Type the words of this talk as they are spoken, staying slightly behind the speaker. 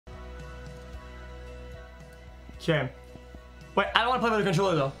Okay. Wait, I don't want to play with the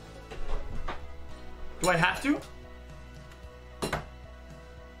controller though. Do I have to?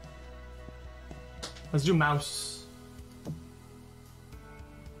 Let's do mouse.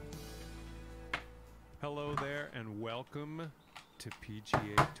 Hello there and welcome to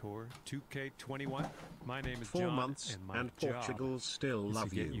PGA Tour 2K21. My name is John, 4 months and my and job Portugal still is love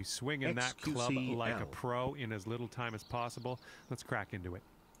to get you. you swinging that club like a xQcl. pro in as little time as possible. Let's crack into it.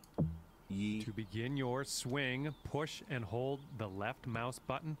 Ye. To begin your swing, push and hold the left mouse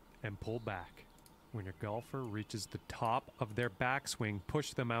button and pull back. When your golfer reaches the top of their backswing,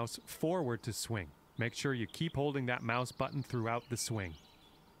 push the mouse forward to swing. Make sure you keep holding that mouse button throughout the swing.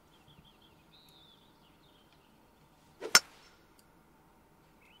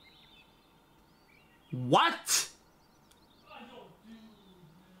 What?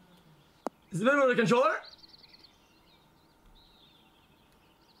 Is it better with the controller?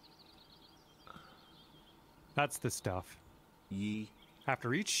 That's the stuff. Ye.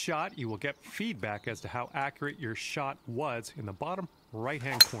 After each shot, you will get feedback as to how accurate your shot was in the bottom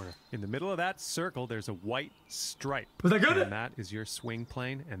right-hand corner. In the middle of that circle, there's a white stripe. Was that good? And that is your swing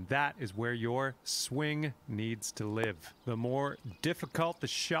plane, and that is where your swing needs to live. The more difficult the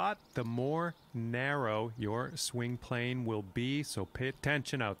shot, the more narrow your swing plane will be, so pay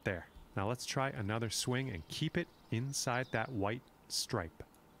attention out there. Now let's try another swing and keep it inside that white stripe.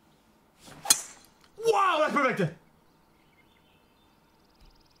 Wow, that's perfect!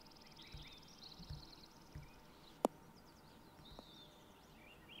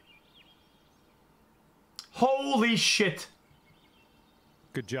 Holy shit.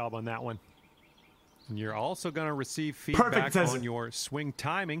 Good job on that one. And you're also going to receive feedback on your swing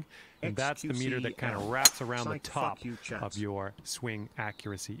timing, and that's the meter that kind of wraps around the top of your swing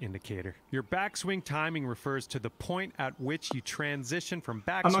accuracy indicator. Your backswing timing refers to the point at which you transition from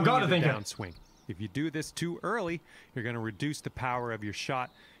backswing to downswing. If you do this too early, you're going to reduce the power of your shot.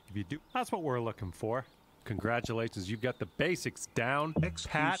 If you do, that's what we're looking for. Congratulations, you've got the basics down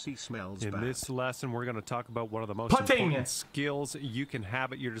pat. In this lesson, we're going to talk about one of the most important skills you can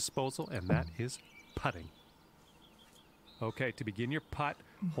have at your disposal, and that is putting. Okay, to begin your putt,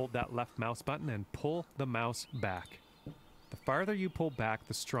 hold that left mouse button and pull the mouse back. The farther you pull back,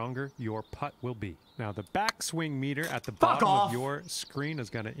 the stronger your putt will be. Now, the backswing meter at the bottom of your screen is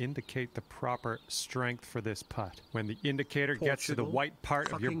going to indicate the proper strength for this putt. When the indicator gets to the white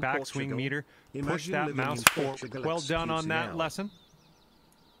part of your backswing meter, push that mouse forward. Well done on that lesson.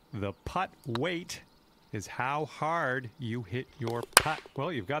 The putt weight is how hard you hit your putt.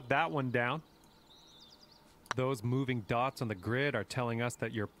 Well, you've got that one down. Those moving dots on the grid are telling us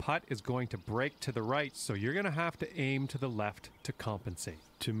that your putt is going to break to the right, so you're going to have to aim to the left to compensate.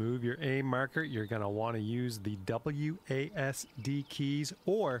 To move your aim marker, you're going to want to use the WASD keys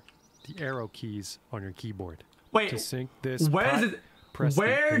or the arrow keys on your keyboard. Wait, to sync this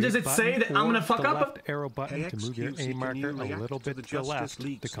where does it say that I'm going to fuck up? Left arrow button to move your aim marker a little bit to the left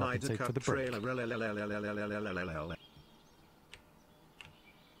to compensate for the break.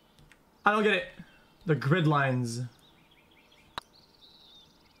 I don't get it. The grid lines.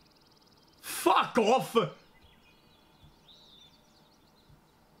 Fuck off!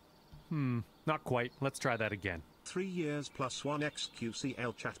 Not quite. Let's try that again. 3 years plus 1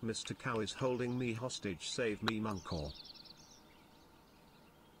 xQcl chat. Mr. Cow is holding me hostage. Save me, Munkor.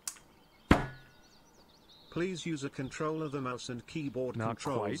 Please use a controller. The mouse and keyboard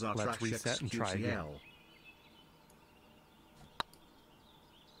controls are Let's reset and try again.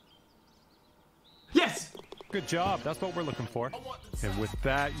 Yes! Good job. That's what we're looking for. And with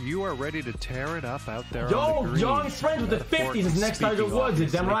that, you are ready to tear it up out there on the green. Young friends with the 50s is next Tiger Woods.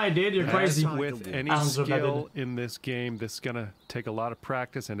 Damn right, dude. You're crazy. With any skill in this game, this is going to take a lot of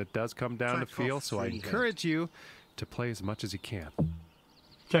practice, and it does come down to feel. So I encourage you to play as much as you can.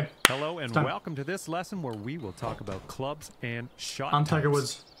 Okay. Hello, and welcome to this lesson where we will talk about clubs and shot I'm Tiger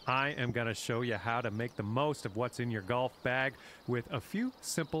Woods. I am going to show you how to make the most of what's in your golf bag with a few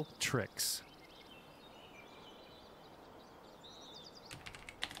simple tricks.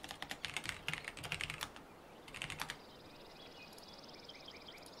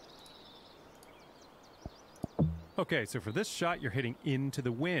 Okay, so for this shot, you're hitting into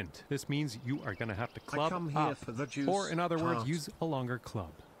the wind. This means you are going to have to club up, or in other words, use a longer club.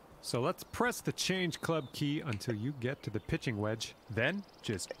 So let's press the change club key until you get to the pitching wedge. Then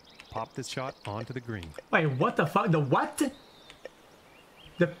just pop this shot onto the green. Wait, what the fuck? The what?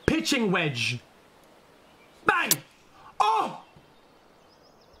 The pitching wedge. Bang! Oh!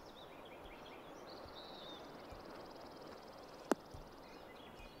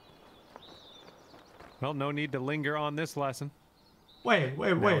 Well, no need to linger on this lesson. Wait.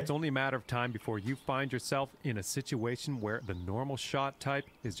 Now, it's only a matter of time before you find yourself in a situation where the normal shot type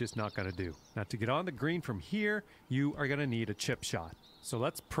is just not going to do. Now, to get on the green from here, you are going to need a chip shot. So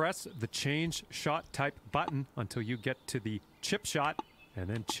let's press the change shot type button until you get to the chip shot, and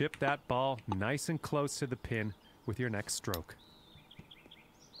then chip that ball nice and close to the pin with your next stroke.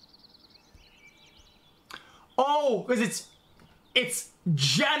 Oh, because it's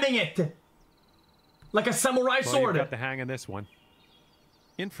jamming it like a samurai sword. You've got the hang of this one.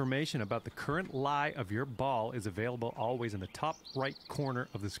 Information about the current lie of your ball is available always in the top right corner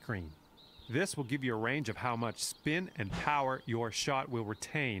of the screen. This will give you a range of how much spin and power your shot will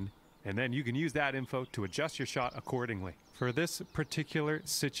retain, and then you can use that info to adjust your shot accordingly. For this particular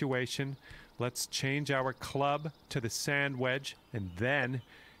situation, let's change our club to the sand wedge and then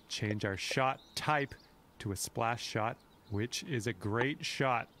change our shot type to a splash shot, which is a great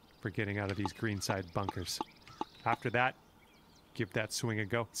shot for getting out of these greenside bunkers. After that, give that swing a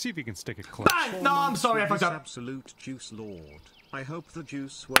go. See if you can stick it close. Bang! No, I'm sorry, I fucked up. Absolute juice lord. I hope the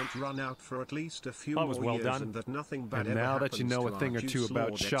juice won't run out for at least a few more well years done. and that nothing bad And ever now that you know a happens thing to or our two juice about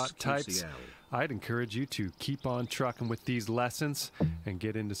lord shot types, xQcl. I'd encourage you to keep on trucking with these lessons and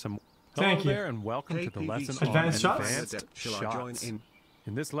get into some... Thank you. There, and welcome to the lesson on Advanced shots? advanced shots.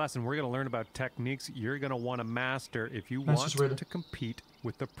 In this lesson, we're going to learn about techniques you're going to want to master if you want to compete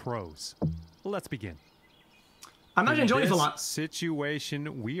with the pros. Let's begin. I'm not enjoying this a lot.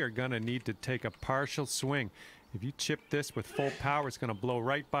 Situation, we are going to need to take a partial swing. If you chip this with full power, it's going to blow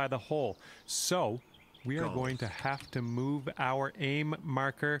right by the hole. So we are going to have to move our aim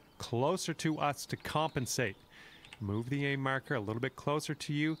marker closer to us to compensate. Move the aim marker a little bit closer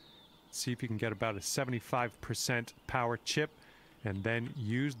to you. See if you can get about a 75% power chip. And then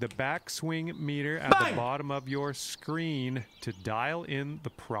use the backswing meter at the bottom of your screen to dial in the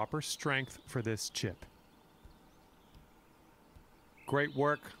proper strength for this chip. Great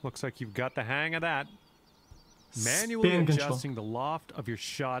work. Looks like you've got the hang of that. Manually adjusting the loft of your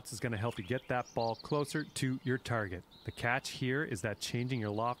shots is going to help you get that ball closer to your target. The catch here is that changing your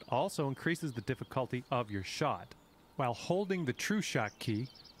loft also increases the difficulty of your shot. While holding the true shot key,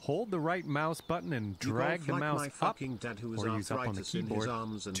 hold the right mouse button and drag the mouse up or use up on the keyboard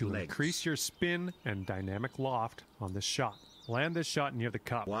to increase your spin and dynamic loft on the shot. Land this shot near the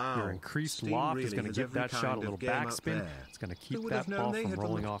cup. Your increased loft is going to give that shot a little backspin. It's going to keep that ball from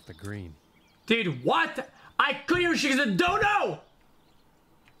rolling off the green. Dude, what? I clear she's a dodo!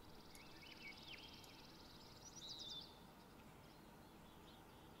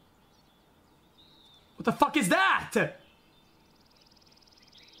 What the fuck is that?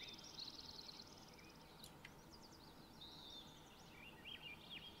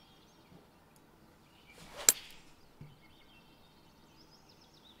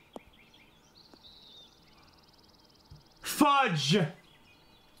 Fudge!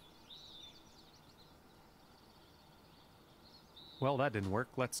 Well, that didn't work.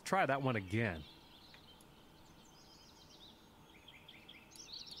 Let's try that one again.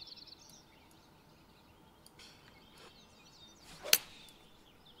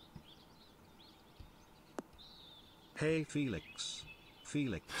 Hey Felix.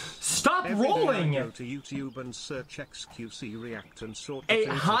 Stop rolling! Go to YouTube and search xQc React and sort a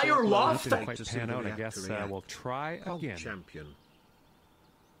higher loft. Didn't quite pan out. I guess we'll try again. Champion.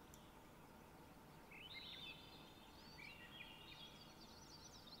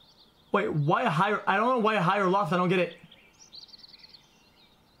 Wait, why a higher? I don't know why a higher loft. I don't get it.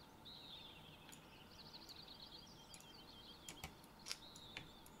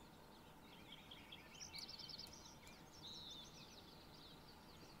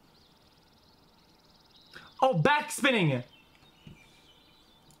 Oh, back spinning.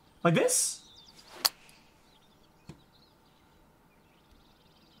 Like this?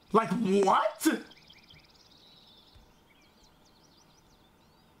 Like what?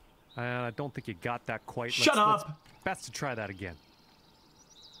 I don't think you got that quite. Shut up. Best to try that again.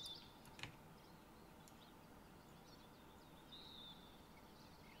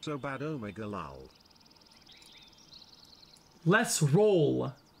 So bad, omega lol. Let's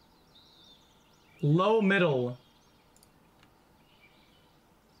roll. Low middle.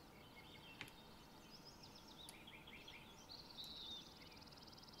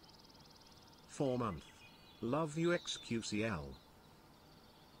 $4 Love you xQcl.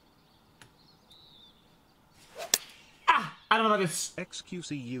 I don't know about this.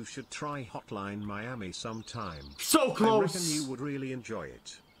 xQc, you should try Hotline Miami sometime. So close. I reckon you would really enjoy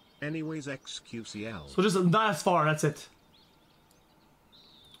it. Anyways, xQcl. So just not as far, that's it.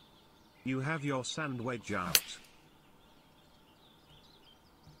 You have your sand wedge out.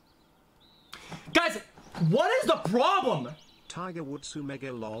 Guys, what is the problem? Tiger Woods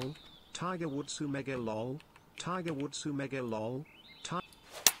mega lol. Tiger Woods mega lol. Tiger Woods mega lol.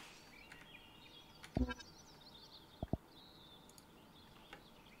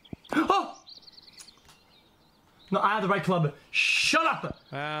 Oh! No, I have the right club. Shut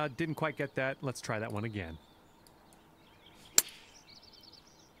up! Didn't quite get that. Let's try that one again.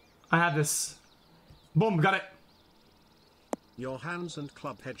 I have this. Boom, got it. Your hands and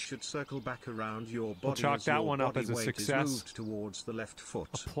club head should circle back around your body. We'll chalk that one up as a success. Moved towards the left foot.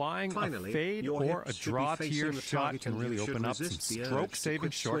 Applying Finally, a fade or a draw to your shot can really open up some stroke-saving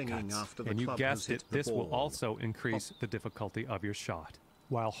shortcuts. And you guessed it, this will also increase the difficulty of your shot.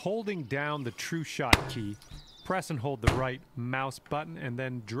 While holding down the true shot key, press and hold the right mouse button and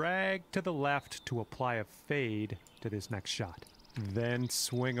then drag to the left to apply a fade to this next shot. Then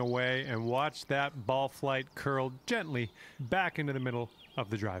swing away and watch that ball flight curl gently back into the middle of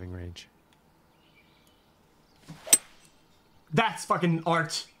the driving range. That's fucking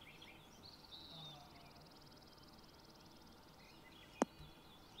art.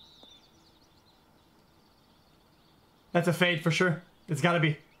 That's a fade for sure. It's gotta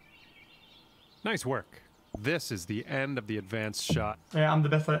be. Nice work. This is the end of the advanced shot. Yeah, I'm the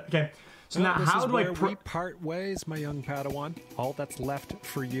best at it. Okay. So now how do we part ways, my young Padawan? All that's left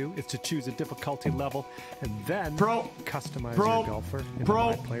for you is to choose a difficulty level and then customize your golfer in the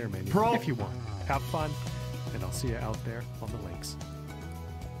My Player menu if you want. Have fun, and I'll see you out there on the links.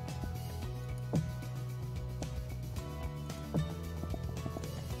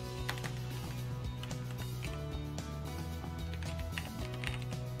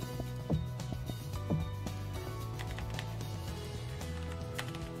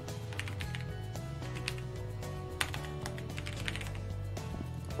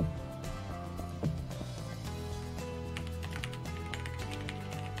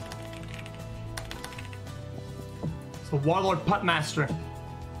 So Warlord Putt Master.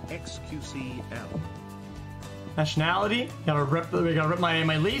 xQcL. Nationality. We gotta rip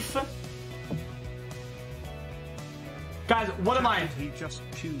my leaf. Guys, what am I? He just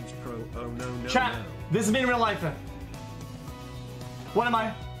choose pro. Oh no. Chat. No. This is me in real life. What am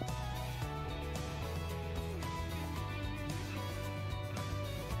I?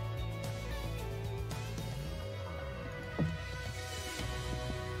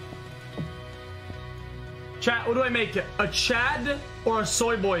 Chat, what do I make it? A Chad or a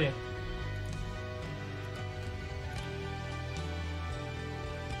soy boy?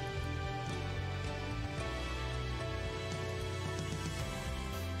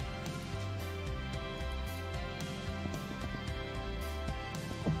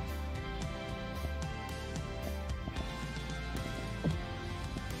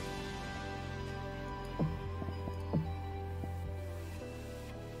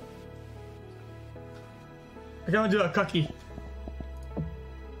 I'm gonna do a cookie.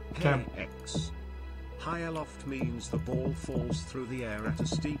 KX. Higher loft means the ball falls through the air at a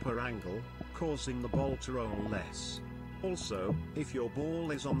steeper angle, causing the ball to roll less. Also, if your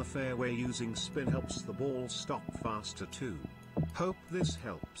ball is on the fairway, using spin helps the ball stop faster too. Hope this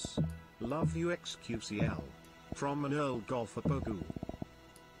helps. Love you xQcL. From an old golfer Pogu.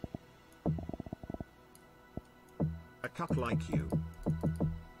 A cuck like you.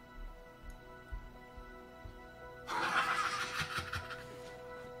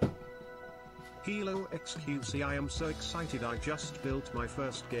 Hello xQc, I am so excited. I just built my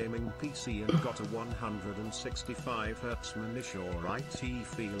first gaming PC and got a 165Hz Manish. Alright, he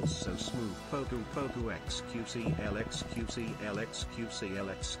feels so smooth. Pogu xQcL xQcL xQcL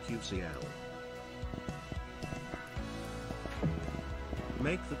xQcL.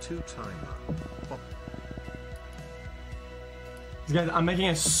 Make the 2-timer. Pop. Guys, I'm making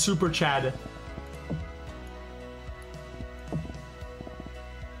a super Chad.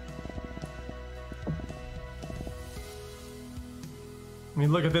 I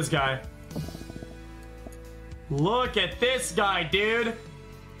mean, look at this guy. Look at this guy, dude.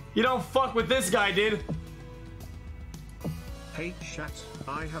 You don't fuck with this guy, dude. Hey chat,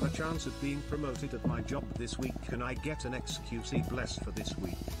 I have a chance of being promoted at my job this week. Can I get an xQc bless for this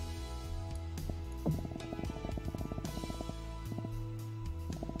week?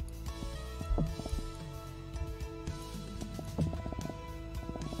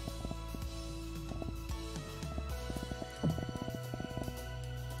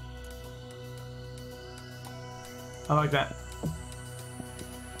 I like that.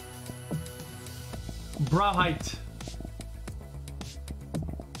 Brow height.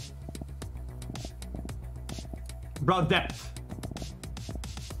 Brow depth.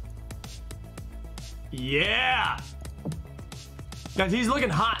 Yeah! Guys, he's looking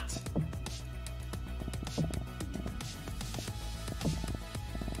hot.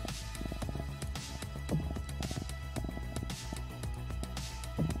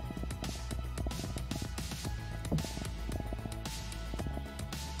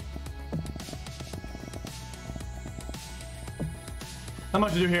 Not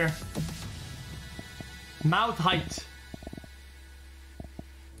much to do here. Mouth height.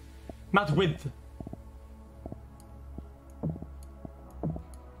 Mouth width.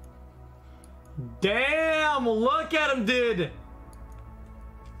 Damn, look at him, dude.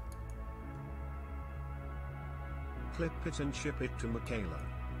 Clip it and ship it to Michaela.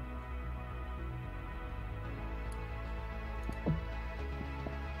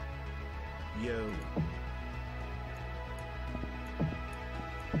 Yo.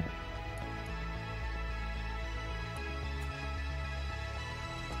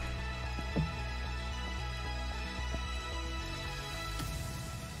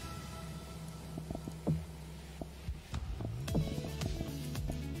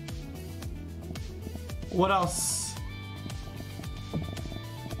 What else?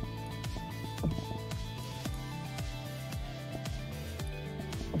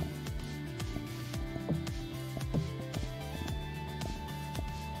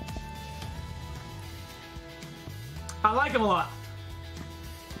 I like him a lot.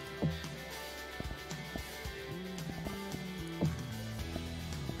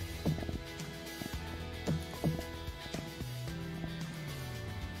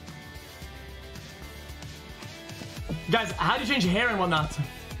 Guys, how do you change hair and whatnot?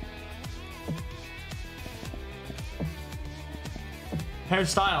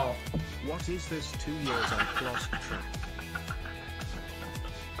 Hairstyle. What is this 2 years on lost track?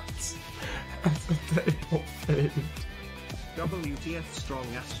 That's a terrible fade. WTF strong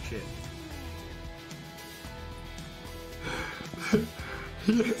ass chin.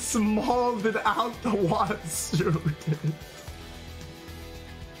 He smalled it out the water suit.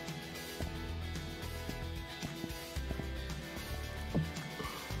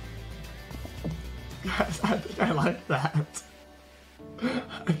 Guys, I think I like that.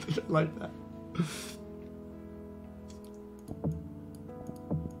 I think I like that.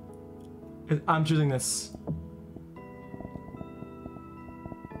 I'm choosing this.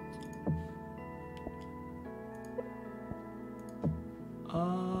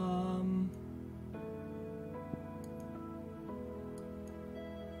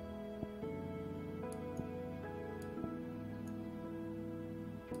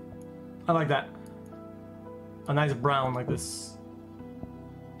 I like that. A nice brown like this.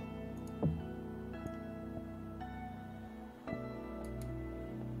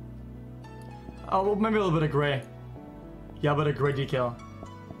 Oh, well, maybe a little bit of gray. Yeah, but a gray decal.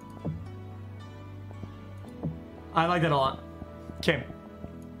 I like that a lot. Okay.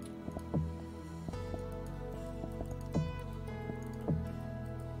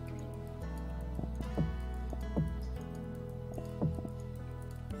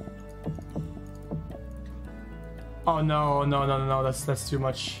 Oh no, that's too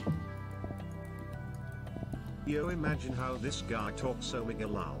much. Yo, imagine how this guy talks so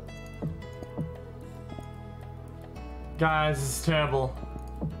Miguelal. Guys, this is terrible.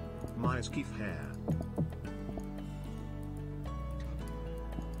 My skiff hair.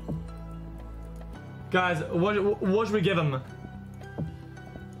 Guys, what should we give him?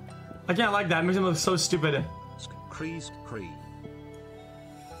 I can't like that. It makes him look so stupid. Crease, cree.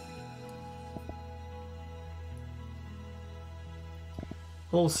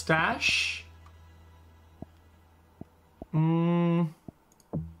 Little stash. Oh,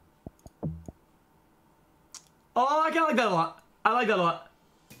 I kind of like that a lot. I like that a lot.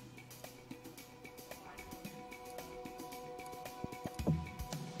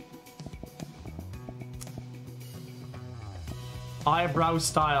 Eyebrow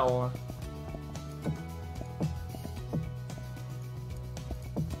style.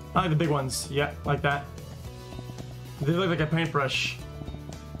 I like the big ones. Yeah, like that. They look like a paintbrush.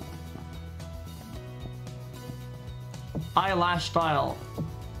 Eyelash style.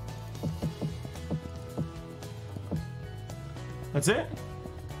 That's it?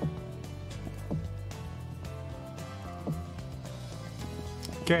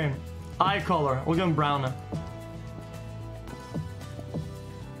 Okay. Eye color. We'll give him brown.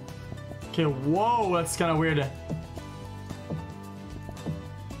 Okay, whoa, that's kind of weird.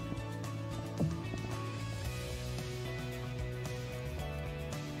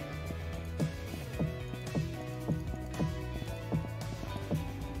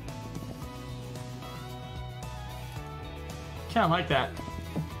 Kind of like that.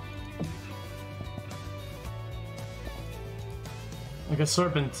 Like a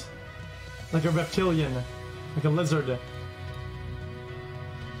serpent. Like a reptilian. Like a lizard.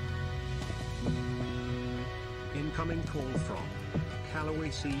 Incoming call from Callaway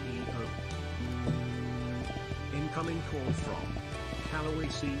CEO. Incoming call from Callaway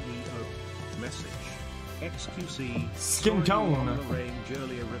CEO. Message. xQc. Skin tone. On the range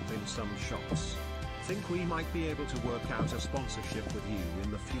earlier ripping some shots. Think we might be able to work out a sponsorship with you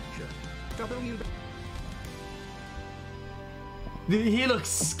in the future. He looks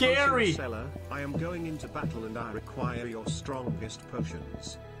scary. Seller, I am going into battle and I require your strongest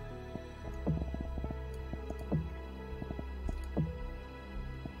potions.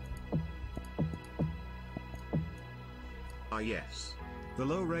 Ah yes. The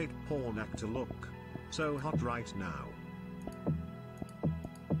low-rate porn actor look so hot right now.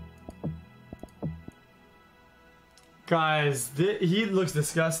 Guys, he looks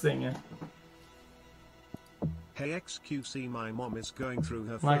disgusting. Hey xQc, my mom is going through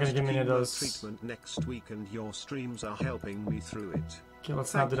her not first gonna give me any of chemo those. treatment next week and your streams are helping me through it. Okay,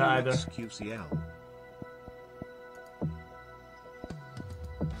 let's Thank not do that you, either. xQcl.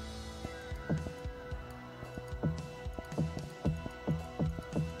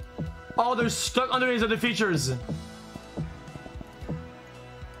 Oh, they're stuck under these other features.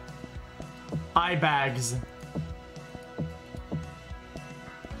 Eye bags.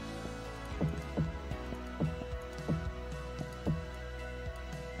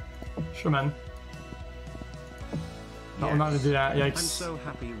 Sure, man. No, I'm not gonna do that. Yikes. I'm so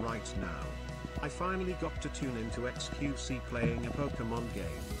happy right now. I finally got to tune into xQc playing a Pokemon game.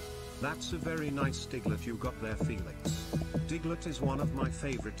 That's a very nice Diglett you got there, Felix. Diglett is one of my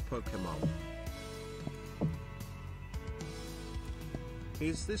favorite Pokemon.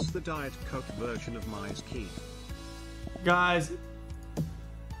 Is this the Diet Coke version of Mize Key? Guys.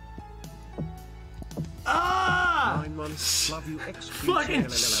 Ah! 9 months, love you xQc. Fucking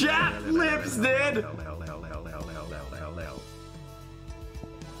chat lips, dude!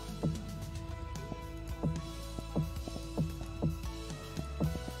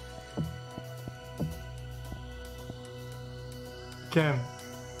 Okay.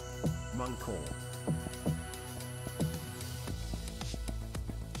 Munkor.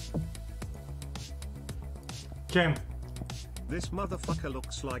 Okay. This motherfucker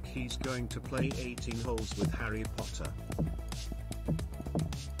looks like he's going to play 18 holes with Harry Potter.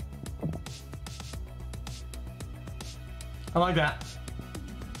 I like that.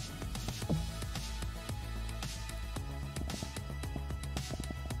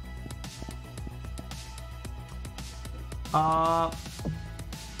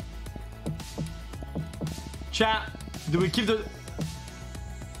 Chat, do we keep the...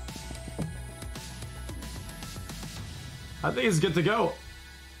 I think it's good to go.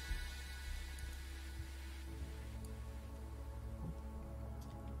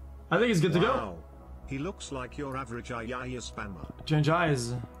 I think it's good to go. He looks like your average Ayaya spammer. Change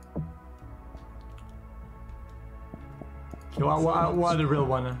eyes. Okay, what the real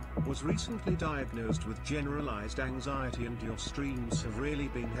one? Was recently diagnosed with generalized anxiety and your streams have really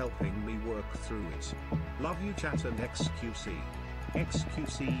been helping me work through it. Love you chat and xQc.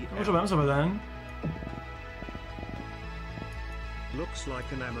 xQc. Proszę wam sobie then. Looks like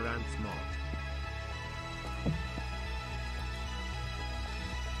an amaranth mod.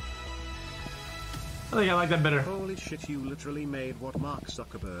 I think I like that better. Holy shit, you literally made what Mark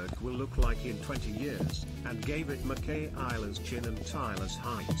Zuckerberg will look like in 20 years, and gave it McKay Isler's chin and Tyler's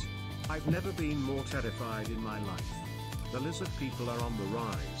height. I've never been more terrified in my life. The lizard people are on the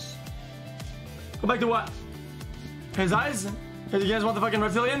rise. Go back to what? His eyes? You guys want the fucking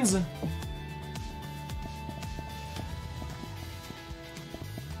reptilians?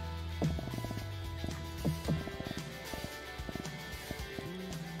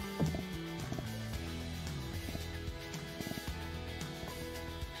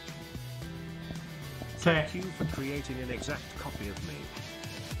 Thank you for creating an exact copy of me.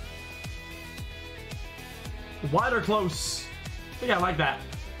 Wide or close? I think I like that.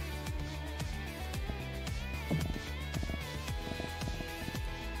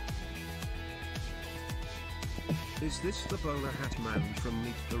 Is this the bowler hat man from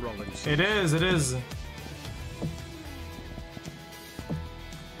Meet the Rollinsons? It is, it is.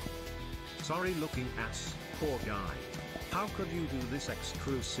 Sorry looking ass, poor guy. How could you do this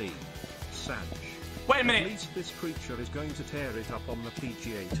xQc? Sag. Wait a minute. At least this creature is going to tear it up on the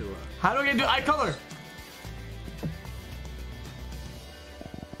PGA Tour. How do I do eye color?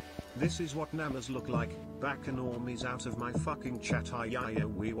 This is what namas look like. Back and normies out of my fucking chat. Ayaya,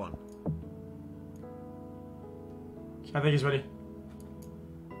 we won. I think he's ready.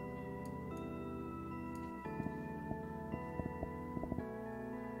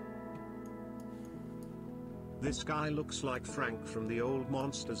 This guy looks like Frank from the old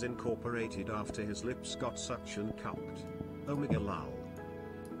Monsters Incorporated after his lips got suction cupped. Omega lol.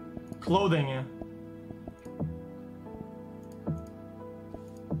 Clothing, yeah.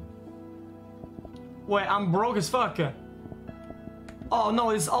 Wait, I'm broke as fuck. Oh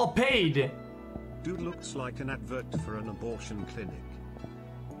no, it's all paid. Dude looks like an advert for an abortion clinic.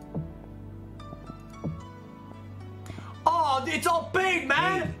 Oh, it's all paid,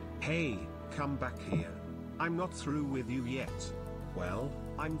 man! Hey, come back here. I'm not through with you yet. Well,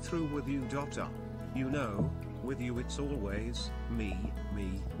 I'm through with you. You know, with you it's always me.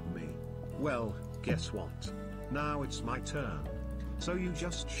 Well, guess what? Now it's my turn. So you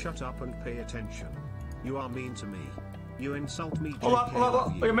just shut up and pay attention. You are mean to me. You insult me. Hold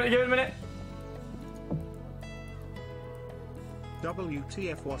on. Wait a minute, give it a minute.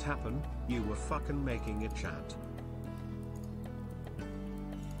 WTF, what happened? You were fucking making it, chat.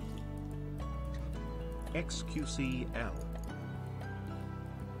 xQcl.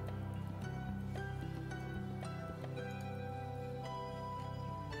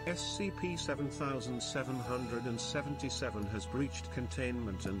 SCP-7777 has breached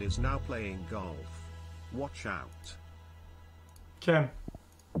containment and is now playing golf. Watch out. Okay.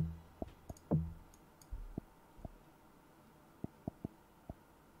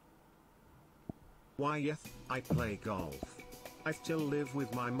 Why yes, I play golf. I still live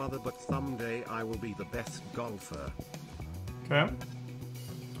with my mother, but someday I will be the best golfer. Okay.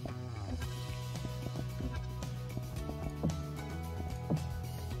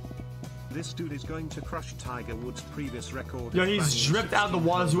 This dude is going to crush Tiger Woods' previous record. Yo, he's dripped out the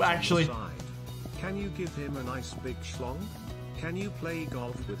ones who actually... Can you give him a nice big schlong? Can you play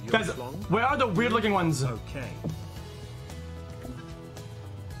golf with your Guys, schlong? where are the weird looking ones? Okay.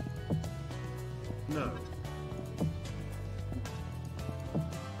 No.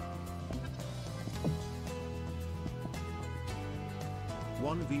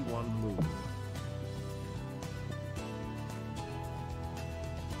 One v one move.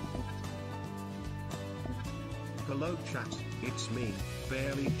 Hello chat, it's me,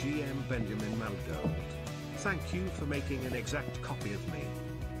 barely GM Benjamin Malgold. Thank you for making an exact copy of me.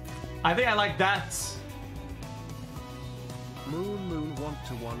 I think I like that. Moon want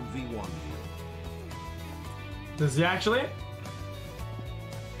to 1v1 you. Does he actually?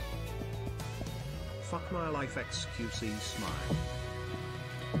 Fuck my life, xQc smile.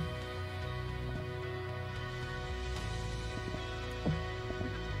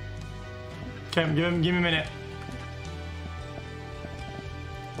 Okay, give me a minute.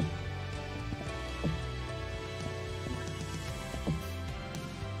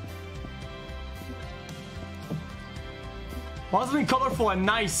 Want something colorful and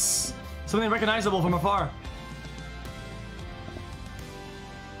nice. Something recognizable from afar.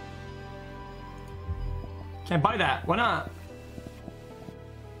 Can't buy that. Why not?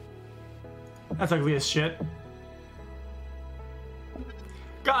 That's ugly as shit.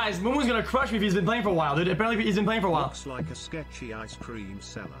 Guys, Moon's gonna crush me if he's been playing for a while, dude. Apparently he's been playing for a while. Looks like a sketchy ice cream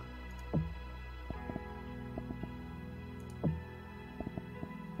seller.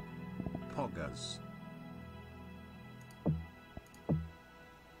 Poggers.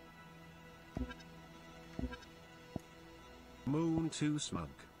 Moon too smug.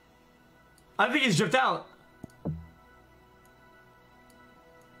 I think he's dripped out.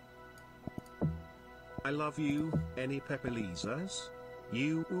 I love you, any pepelizas?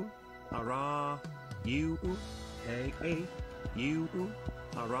 You, hurrah, you, hey, you,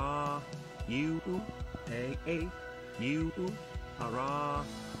 hurrah, you, hey, you, hurrah,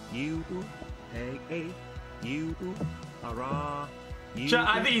 you, hey, you, hurrah.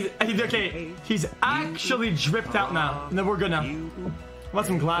 I think he's okay. He's actually dripped out now. No, we're good now. Want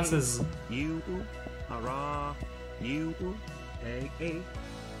some glasses? You, hurrah, you, hey.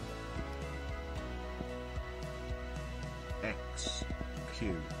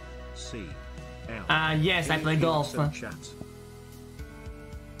 xQcl. Yes, I play golf. Chat.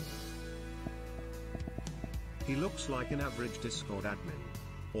 He looks like an average Discord admin.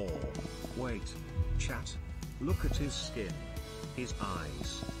 Or, wait, chat. Look at his skin. His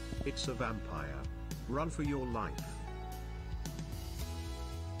eyes. It's a vampire. Run for your life.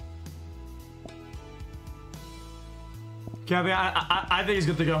 Okay, I think he's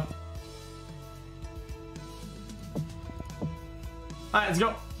good to go. Alright, let's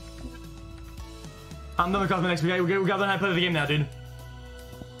go. I'm done with cosmetics. We gotta learn how to play the game now, dude.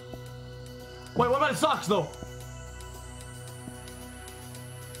 Wait, what about his socks, though?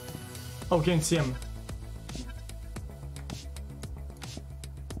 Oh, can't see him.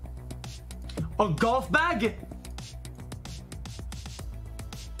 A golf bag?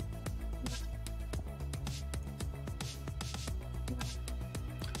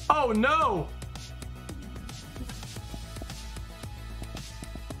 Oh, no!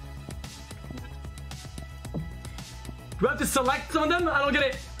 Do I have to select some of them? I don't get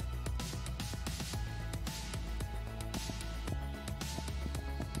it.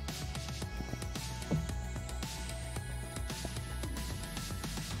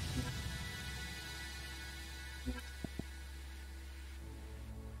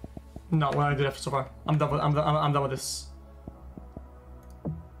 No, we're not good so far. I'm done with, I'm done with this.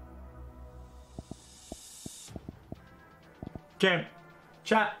 Okay,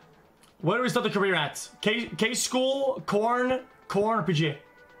 chat. Where do we start the career at? K school, corn, or PGA?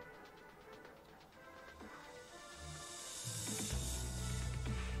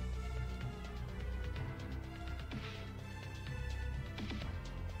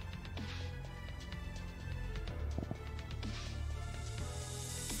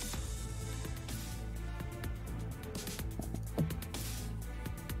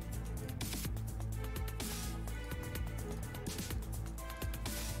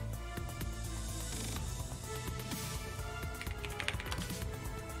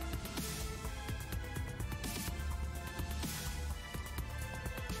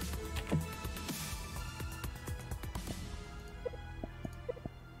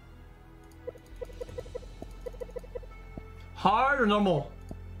 Hard or normal?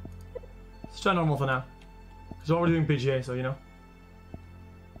 Let's try normal for now. Because we're doing PGA, so you know.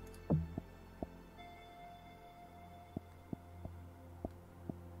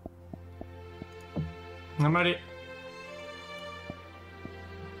 I'm ready.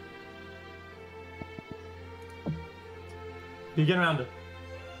 Begin round.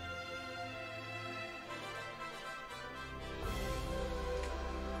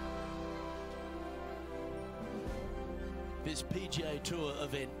 This PGA Tour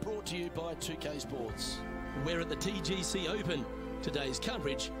event brought to you by 2K Sports. We're at the TGC Open. Today's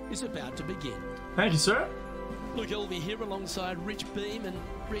coverage is about to begin. Thank you, sir. Look, I'll be here alongside Rich Beam. And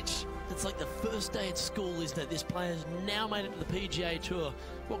Rich, it's like the first day at school, isn't it? This player's now made it to the PGA Tour.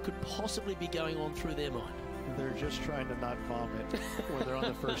 What could possibly be going on through their mind? They're just trying to not vomit when they're on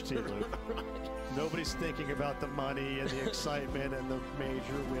the first tee loop. Right. Nobody's thinking about the money and the excitement and the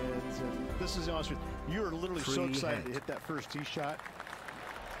major wins. And this is honest with you. You are literally so excited to hit that first tee shot.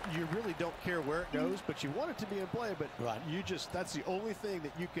 You really don't care where it goes, but you want it to be in play. But you just—that's the only thing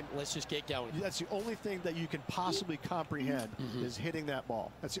that you can. Let's just get going. That's the only thing that you can possibly comprehend is hitting that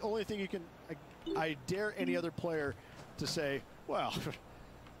ball. That's the only thing you can. I dare any other player to say, "Well,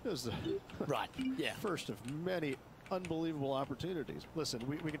 it was the first of many unbelievable opportunities." Listen,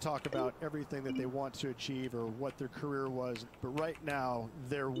 we can talk about everything that they want to achieve or what their career was, but right now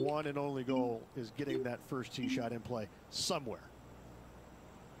their one and only goal is getting that first tee shot in play somewhere.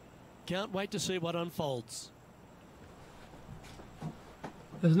 Can't wait to see what unfolds.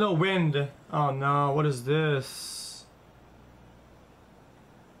 There's no wind. Oh no, what is this?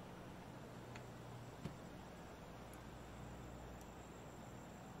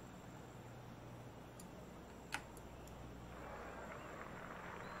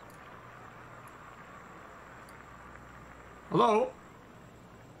 Hello?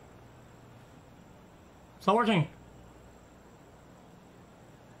 It's not working.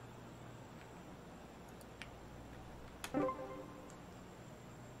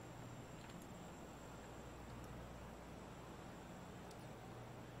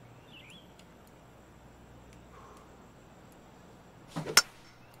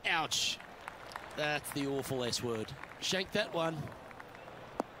 Ouch. That's the awful S word. Shank that one.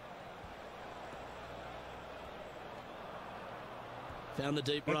 Found the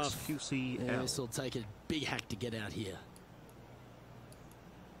deep rough. xQc. Yeah, this will take a big hack to get out here.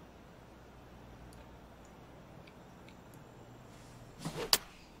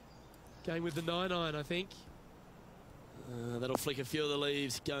 Going with the 9-iron, I think. That'll flick a few of the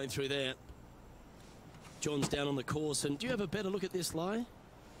leaves going through there. John's down on the course, and do you have a better look at this lie?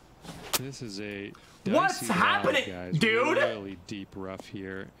 This is a what's happening, guys. Dude? Really deep rough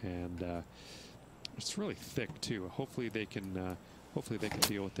here, and it's really thick too. Hopefully they can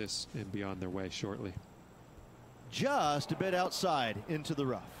deal with this and be on their way shortly. Just a bit outside into the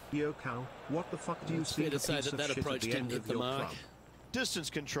rough. Yo, Cal, what the fuck do you see? Fair to say that that approach didn't hit the mark.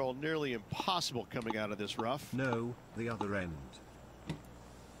 Distance control nearly impossible coming out of this rough. No, the other end.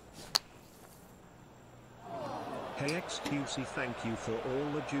 Hey xQc, thank you for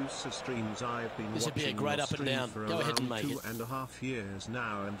all the juice streams I've been This would be a watching great your up and stream down. for Go ahead and around make it. 2.5 years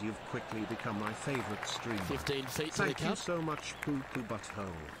now, and you've quickly become my favorite streamer. 15 feet to the Thank you cup. so much, poo poo butthole.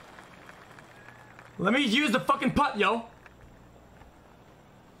 Let me use the fucking putt, yo.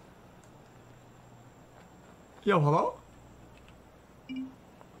 Yo, hello?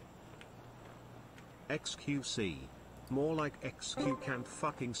 xQc. More like xQ can't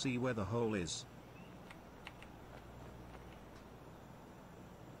fucking see where the hole is.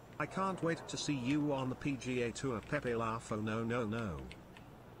 I can't wait to see you on the PGA Tour. Pepe laugh. Oh no no no.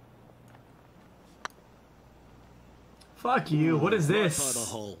 Fuck you. What is Right by the this?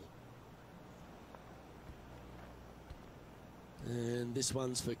 hole. And this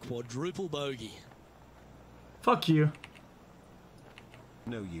one's for quadruple bogey. Fuck you.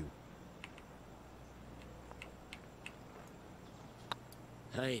 No, you.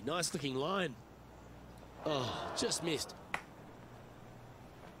 Hey, nice looking line. Oh, just missed.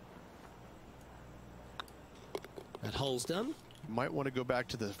 That hole's done. Might want to go back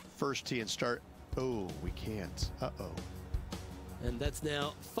to the first tee and start. Oh, we can't. Uh-oh. And that's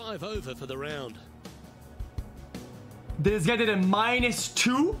now 5 over for the round. This guy did a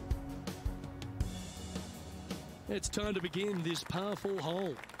 -2. It's time to begin this par 4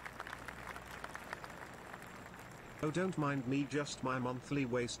 hole. Oh, don't mind me, just my monthly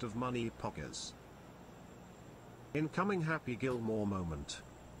waste of money poggers. Incoming Happy Gilmore moment.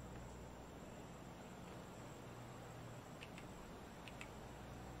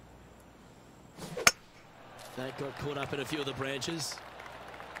 That got caught up in a few of the branches.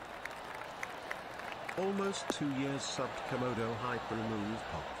 Almost 2 years subbed Komodo hyper remove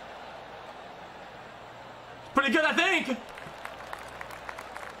pop. Pretty good, I think.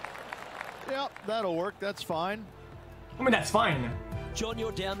 Yep, that'll work. That's fine. I mean, that's fine. John,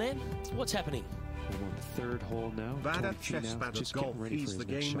 you're down there. What's happening? We're on the 3rd hole now. Bad at chess, bad at golf. He's the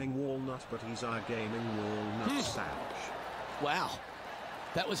gaming walnut, but he's our gaming walnut savage. Wow.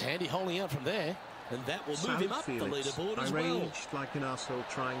 That was handy holding out from there. And that will move him up the leaderboard as well. I raged like an arsehole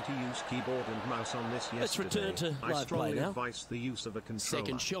trying to use keyboard and mouse on this yesterday. Let's return to live play now. I strongly advise the use of a controller.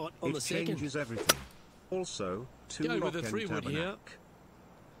 Second shot on the second. It changes everything. Also, go with a 3-wood here.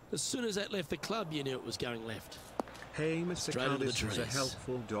 As soon as that left the club, you knew it was going left. Hey, Mr. Cowlis is a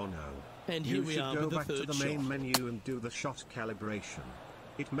helpful dono. And here we are with the third shot. You should go back to the main menu and do the shot calibration.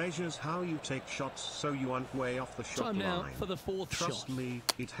 It measures how you take shots so you aren't way off the shot line. Time now for the 4th shot. Trust me,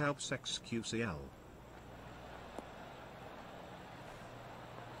 it helps xQcl.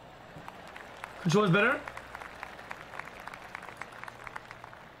 Control is better.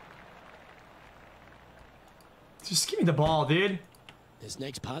 Just give me the ball, dude. This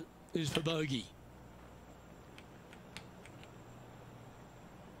next putt is for bogey.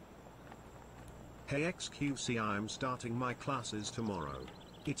 Hey xQc, I'm starting my classes tomorrow.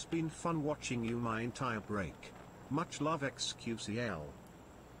 It's been fun watching you my entire break. Much love xQcl.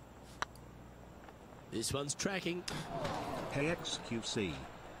 This one's tracking. Hey xQc.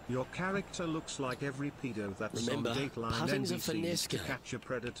 Your character looks like every pedo that's on the Dateline NBC To Catch a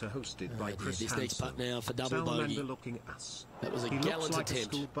Predator hosted by Chris this Hansen. next putt now for double Salamander bogey. looking ass. That was a he gallant looks like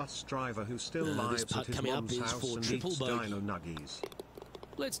attempt. A school bus driver who still lives this putt at his coming up mom's is house for and triple eats bogey. dino nuggies.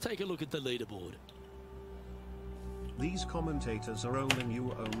 Let's take a look at the leaderboard. These commentators are owning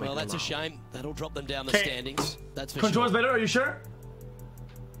you, Omega. Well, that's a shame. That'll drop them down the standings. That's for Control's sure. better, are you sure?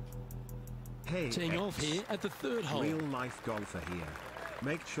 Hey, teeing off here at the 3rd hole. Real life golfer here.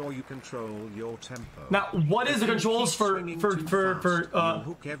 Make sure you control your tempo. Now, what is the controls for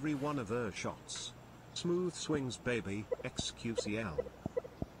hook every one of her shots. Smooth swings, baby. xQcl.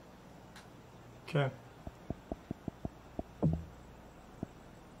 Okay.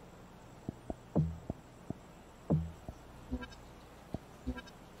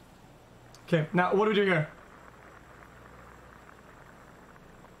 Okay, now what do we do here?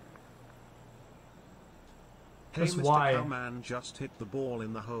 Hey, Mr. Cowman just hit the ball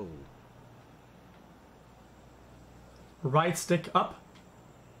in the hole. Right stick up.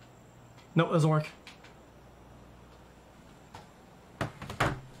 No, it doesn't work.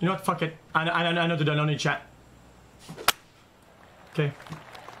 You know what? Fuck it. I know to do. No need chat. Okay.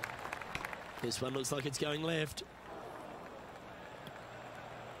 This one looks like it's going left.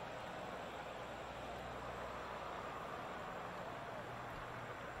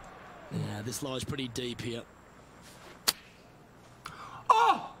 Yeah, this lies pretty deep here.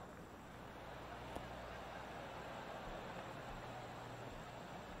 Oh!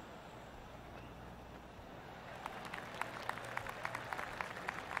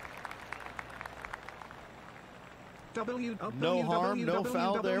 No harm, no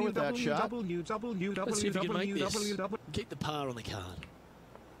foul there with that shot. Let's see if we can make this. Keep the par on the card.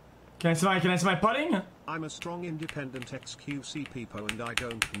 Can I see my putting? I'm a strong independent xQc peepo and I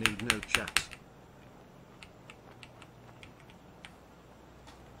don't need no chat.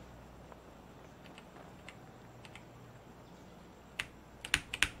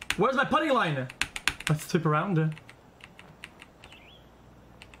 Where's my putting line? Let's tip around.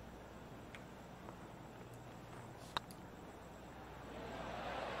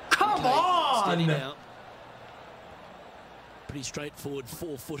 Come on! Steady now. Pretty straightforward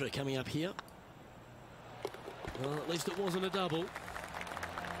 4-footer coming up here. Well, at least it wasn't a double.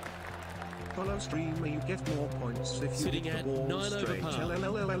 Follow streamer, you get more points if you sitting hit at the ball 9 over straight.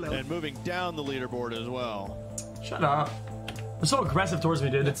 par. And moving down the leaderboard as well. Shut up. They're so aggressive towards me,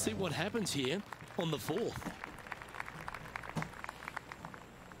 dude. Let's see what happens here on the 4th.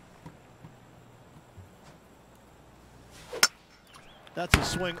 That's a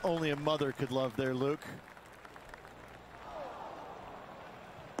swing only a mother could love there, Luke.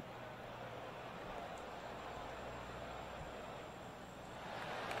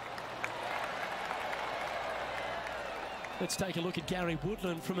 Let's take a look at Gary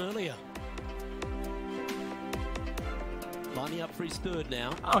Woodland from earlier. Lining up for his 3rd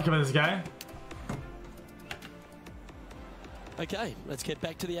now. I don't care about this guy. Okay, let's get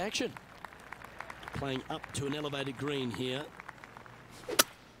back to the action. Playing up to an elevated green here.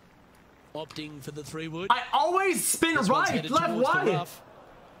 Opting for the 3-wood. I always spin right, left, wide.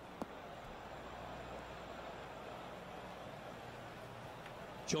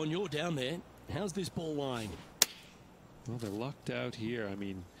 John, you're down there. How's this ball lying? Well, they're lucked out here. I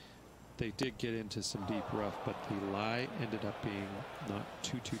mean, they did get into some deep rough, but the lie ended up being not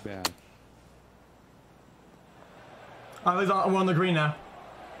too bad. We're on the green now.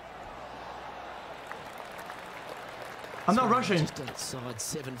 I'm not rushing. Just outside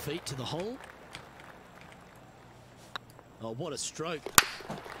 7 feet to the hole. Oh, what a stroke.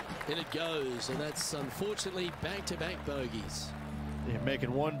 In it goes, and that's unfortunately back-to-back bogeys. You're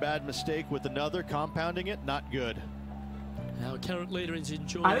making one bad mistake with another, compounding it, not good. Our current leader is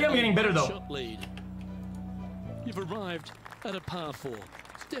enjoying. I think I'm getting better though. Shot lead. You've arrived at a par 4.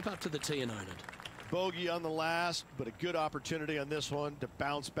 Step up to the tee and own it. Bogey on the last, but a good opportunity on this one to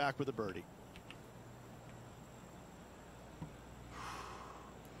bounce back with a birdie.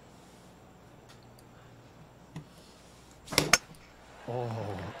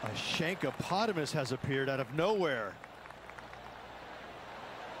 Oh, a Shankopotamus has appeared out of nowhere.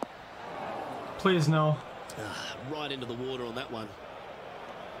 Please no. Right into the water on that one.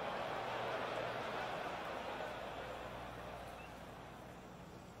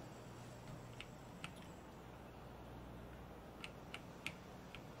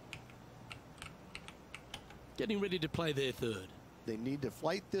 Getting ready to play their 3rd. They need to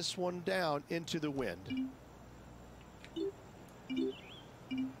flight this one down into the wind.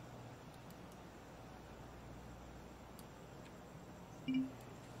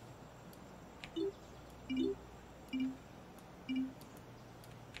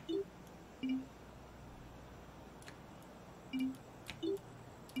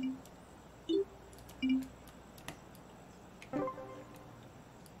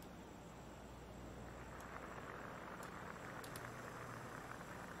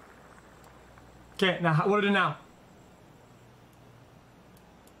 Okay, now what do I do now?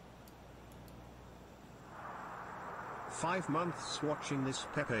 Five months watching this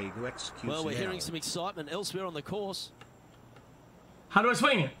Pepe xQc. Well, we're hearing some excitement elsewhere on the course. How do I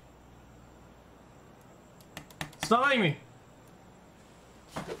swing it? It's not letting me.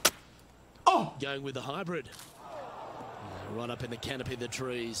 Oh! Going with the hybrid. Right up in the canopy of the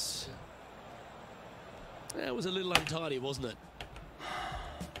trees. That was a little untidy, wasn't it?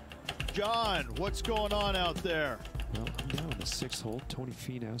 John, what's going on out there? Well, I'm down on the 6th hole. Tony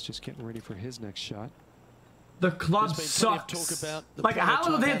Finau's just getting ready for his next shot. The club sucks. Talk about the like,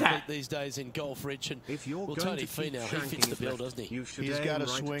 how will they hit that? These days in golf, Rich, and if you're well, going Tony Finau, he fits the bill, doesn't he? He's got a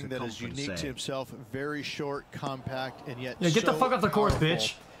swing that is unique to himself, very short, compact, and yet get the fuck off the course,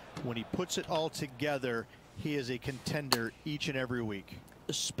 bitch. When he puts it all together, he is a contender each and every week.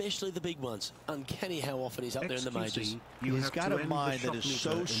 Especially the big ones. Uncanny how often he's up there in the majors. He's got a mind that is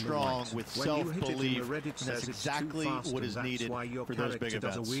so strong with self-belief, and that's exactly what is needed for those big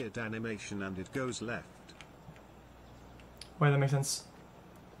events. Does a weird animation and it goes left. Wait, that makes sense.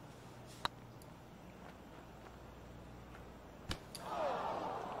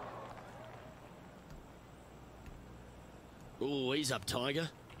 Oh, he's up, Tiger.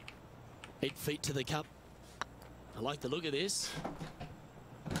 8 feet to the cup. I like the look of this.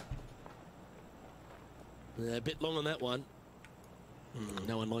 A bit long on that one.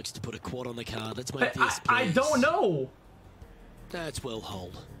 No one likes to put a quad on the card. Let's make this, please. I don't know. That's well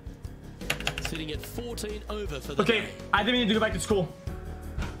holed. Sitting at 14 over for the day. I didn't need to go back to school.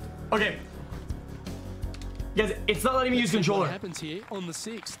 Okay. Guys, it's not letting me use controller. What happens here on the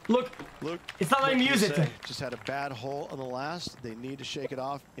 6th? Look, it's not letting me use it. Just had a bad hole on the last. They need to shake it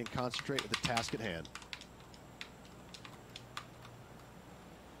off and concentrate with the task at hand.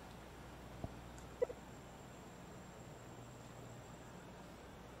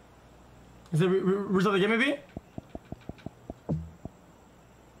 Is it result of the game, maybe?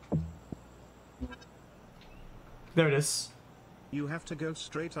 There it is. You have to go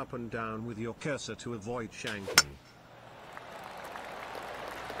straight up and down with your cursor to avoid shanking.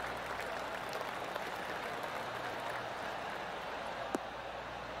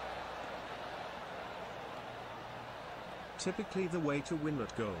 Typically the way to win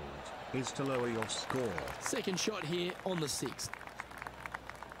at gold is to lower your score. Second shot here on the 6th.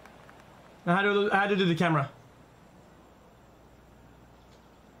 Now how to do the camera?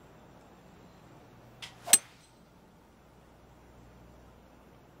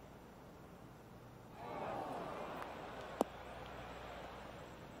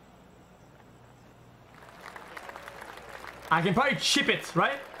 I can probably chip it,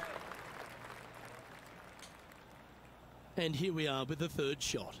 right? And here we are with the 3rd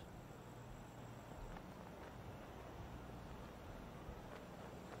shot.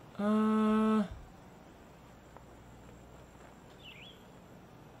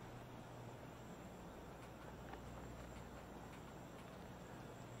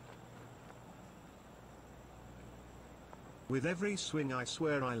 With every swing I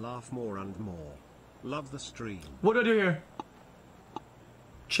swear I laugh more and more. Love the stream. What do I do here?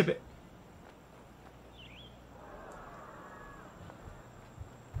 Chip it.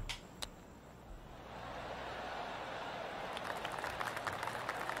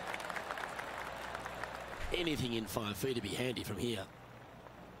 Anything in 5 feet to be handy from here.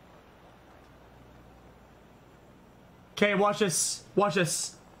 Okay, watch this. Watch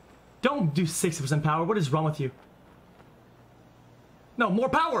this. Don't do 60% power. What is wrong with you? No, more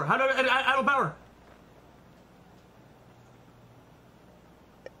power. How do I don't power?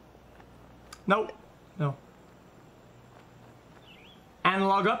 No. No.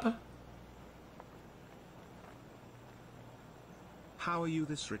 Analog up. How are you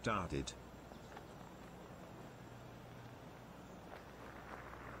this retarded?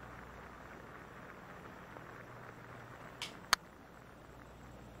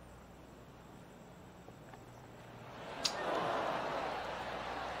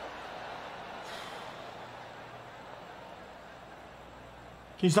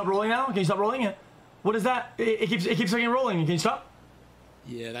 Can you stop rolling now? Can you stop rolling it? What is that? It keeps fucking rolling. Can you stop?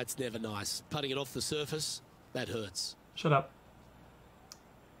 Yeah, that's never nice. Putting it off the surface, that hurts. Shut up.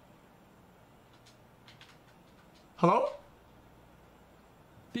 Hello?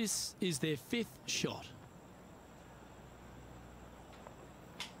 This is their 5th shot.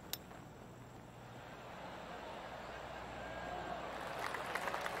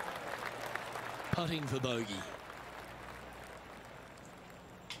 Putting for bogey.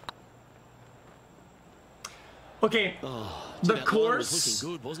 Okay, the course,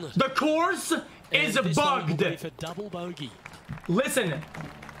 good, wasn't it? the course is bugged. For double bogey. Listen,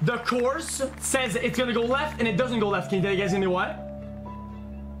 the course says it's gonna go left and it doesn't go left. Can you tell you guys me why?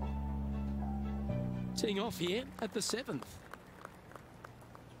 Teeing off here at the 7th.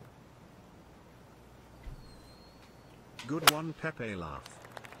 Good one, Pepe laugh.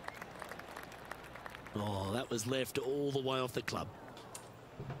 Oh, that was left all the way off the club.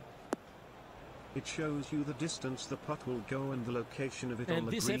 It shows you the distance the putt will go and the location of it And on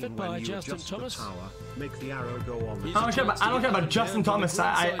the this green effort by when you Justin adjust Thomas. the power. Make the arrow go on the I don't care about Justin Thomas.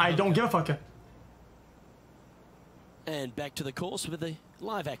 I don't give a fuck. And back to the course with the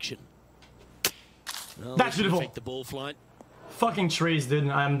live action. Well, That's beautiful. Affect the ball flight. Fucking trees, dude.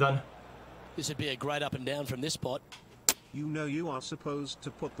 I'm done. This would be a great up and down from this spot. You know you are supposed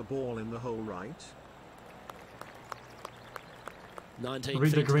to put the ball in the hole, right? 19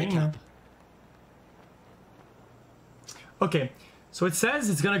 Read the feet to green. cup. Okay, so it says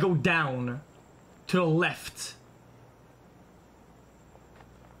it's gonna go down to the left.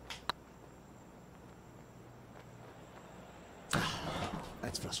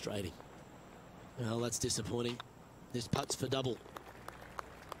 That's frustrating. Well, that's disappointing. This putt's for double.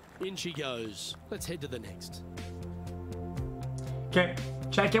 In she goes. Let's head to the next. Okay,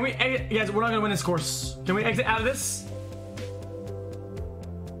 Chad, can we exit? Guys, we're not gonna win this course. Can we exit out of this?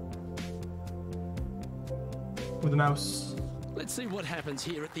 With the mouse. Let's see what happens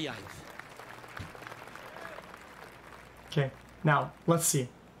here at the 8th. Okay, now, let's see.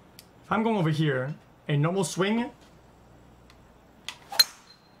 If I'm going over here, a normal swing.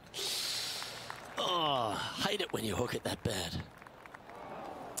 Oh, hate it when you hook it that bad.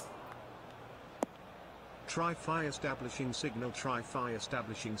 Try-fi establishing signal, try-fi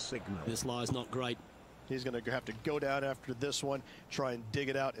establishing signal. This lie's not great. He's going to have to go down after this one, try and dig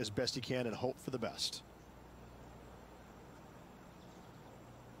it out as best he can and hope for the best.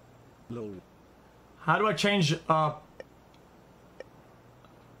 Lol. How do I change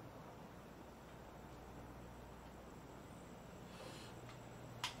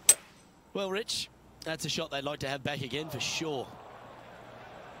Well, Rich, that's a shot they'd like to have back again for sure.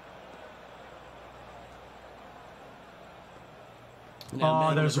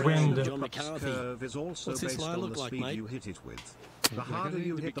 Oh, there's wind. John McCarthy. Curve is also What's this based lie on look the like, speed mate? you hit it with. The harder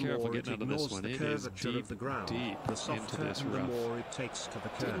you hit, the more it ignores the curvature of the ground. The softer and the more it takes to the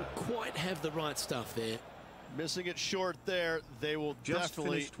curve. Didn't quite have the right stuff there. Missing it short there, they will Just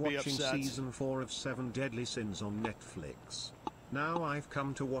definitely finished be watching upset. season 4 of 7 Deadly Sins on Netflix. Now I've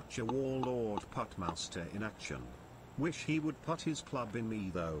come to watch a warlord puttmaster in action. Wish he would putt his club in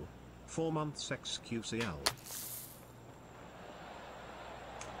me though. 4 months xQcl.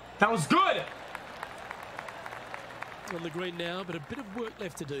 That was good. On the green now, but a bit of work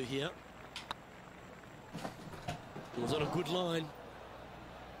left to do here. It was on a good line.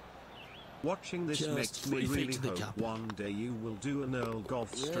 Watching this Just makes me 3 feet really to the hope cup. one day you will do an Earl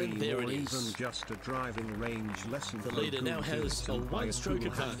golf stream there or it even is. just a driving range lesson. The for leader who now do has it a and buy one-stroke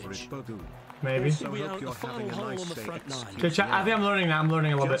tool advantage. for it, Babu. Maybe. Also We are hope at the you're final having a hole nice on the day front nine. Okay, chat. I think I'm learning now. I'm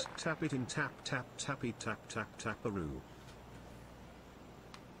learning a little Just bit. tap it in tap tap tappy tap tap taparoo.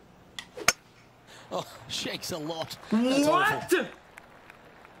 Oh, shakes a lot. That's What? awful.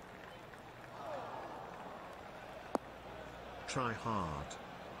 Try hard.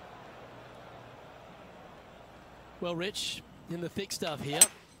 Well, Rich, in the thick stuff here.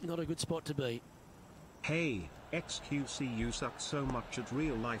 Not a good spot to be. Hey, xQc, you suck so much at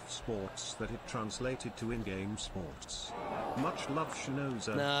real life sports that it translated to in-game sports. Much love,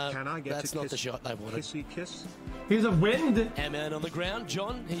 Shinoza. No, Can I get that's a not kiss? the shot they wanted. Kissy kiss? He's a wind. Man on the ground,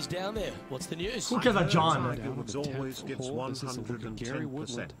 John, he's down there. What's the news? Who cares about John? Tiger Woods always gives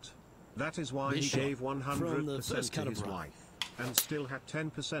 110%. That is why This he shot gave from the 100% first to cut of his run. wife, and still had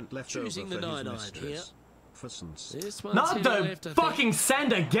 10% left Choosing over the for his 9-iron mistress. here. For instance. This one's Not hit the left, I think. fucking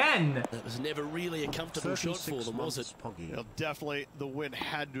sand again. That was never really a comfortable shot for 36 them, was it? months, Poggy. You know, definitely the wind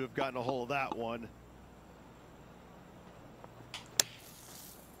had to have gotten a hold of that one.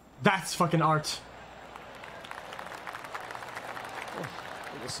 That's fucking art.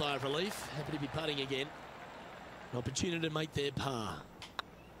 A little sigh of relief. Happy to be putting again. An opportunity to make their par.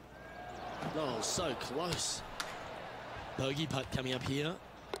 Oh, so close. Bogey putt coming up here.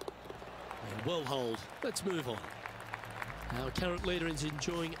 And well hold. Let's move on. Our current leader is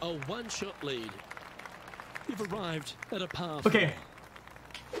enjoying a one-shot lead. You've arrived at a par. Okay.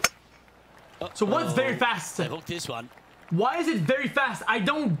 So what's very fast? They hooked this one. Why is it very fast? I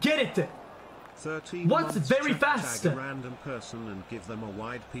don't get it. 13 What's months, very chat, fast? Tag a random person and give them a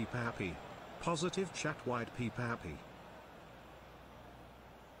wide peep happy. Positive chat wide peep happy.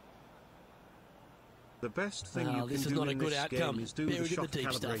 The best thing you this can is do not a in good this outcome. game is do the Buried in shot the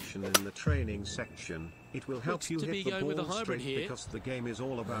deep stuff. calibration in the training section. It will help Looks you to be hit the going with a ball hybrid straight here. because the game is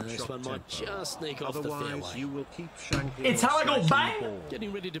all about This shot one might tempo. just sneak off the Otherwise, fairway. you will keep shanking. It's or how I go slicing bang. the ball.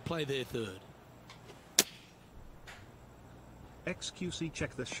 Getting ready to play their third. xQc,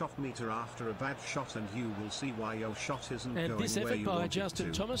 check the shot meter after a bad shot and you will see why your shot isn't And going this where effort you by want it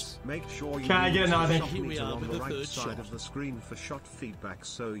Justin to. Thomas. Make sure you Can I get use another? the shot Here we meter are on with the the right third side shot. of the screen for shot feedback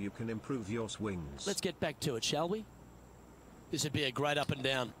so you can improve your swings. Let's get back to it, shall we? This would be a great up and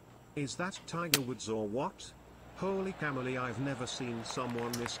down. Is that Tiger Woods or what? Holy camely, I've never seen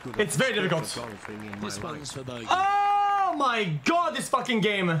someone this good It's at very the sport difficult. of golfing in This my one's life. for bogey. Oh my god, this fucking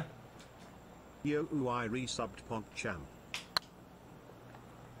game. Yo, I resubbed Pog Champ.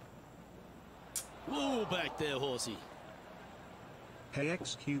 Ooh, back there, horsey. Hey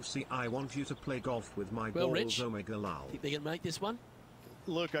xQc, I want you to play golf with my Well, balls, Rich, Omega Lal. think they can make this one?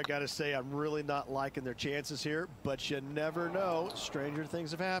 Look, I got to say, I'm really not liking their chances here, but you never know. Stranger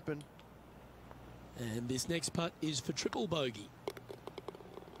things have happened. And this next putt is for triple bogey.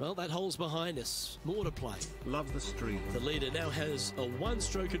 Well, that hole's behind us. More to play. Love the stream. The leader now has a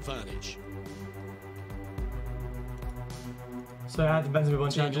one-stroke advantage. So that depends on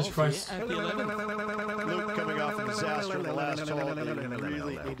everyone. Teeing Jesus off Christ. here at the 11th. Luke coming off a disaster in the last hole. They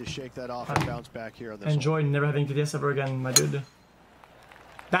really need to shake that off and bounce back here on this Enjoy never having to do this ever again, my dude.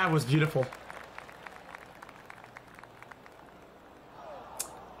 That was beautiful.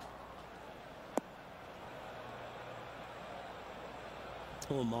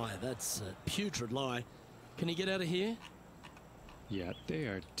 Oh my, that's a putrid lie. Can he get out of here? Yeah, they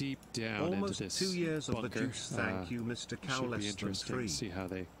are deep down Almost into this 2 years of the bunker. juice, thank you, Mr. Cow, Should be less than interesting 3. to see how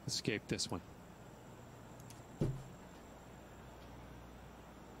they escape this one.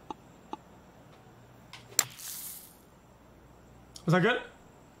 Was that good?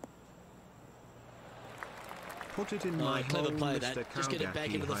 Put it in my Clever hole, play Mr. that. Just get it back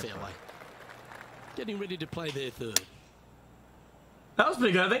Cowgacky into the Hyper. fairway. Getting ready to play their third. That was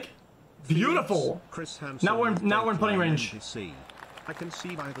pretty good, I think. Beautiful. Chris Hansen Now we're in putting range. NBC. I can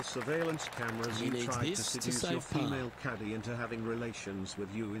see by the surveillance cameras He you needs tried to this to seduce your save par. female caddy into having relations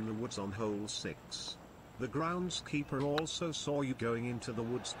with you in the woods on hole 6. The groundskeeper also saw you going into the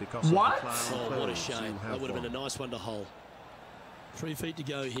woods because what? of the clown Oh, what a clothes shame. you have That would have been a on. nice one to hole. 3 feet to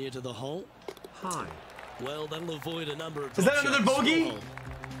go here to the hole. Hi. Well, that'll avoid a number of Is that drop another shots. bogey?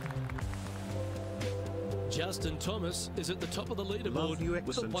 Justin Thomas is at the top of the Love leaderboard you, with a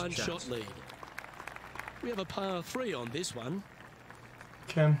excellent one-shot chat. lead. We have a par 3 on this one.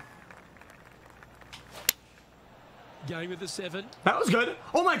 Okay. Going with the 7. That was good.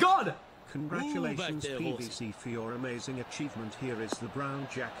 Oh my god! Congratulations, Ooh, back there, PVC, for your amazing achievement. Here is the brown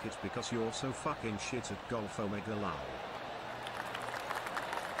jacket because you're so fucking shit at golf. Omega lol.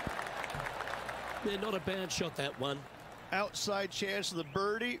 Yeah, not a bad shot, that one. Outside chance of the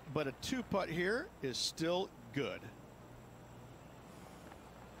birdie, but a 2-putt here is still good.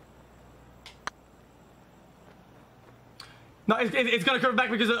 No, it's gonna curve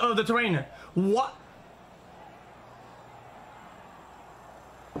back because of the terrain. What?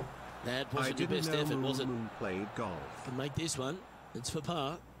 That wasn't your best effort, was it? Moon played golf. Can make this one. It's for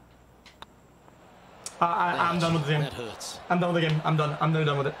par. I'm done with the game. That hurts. I'm done with the game. I'm done. I'm nearly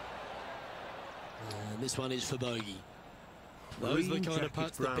done with it. And this one is for bogey. Those are the kind of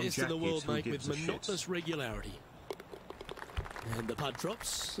putts the best in the world make with monotonous regularity. And the putt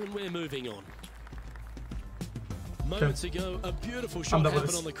drops, and we're moving on. Moments ago, a beautiful shot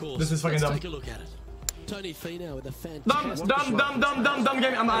happened on the course. This is fucking dumb. Let's take a look at it. Tony Finau with a fantastic Dumb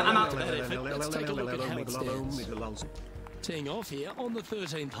game. I'm out. Let's take a look at how it stands. Teeing off here on the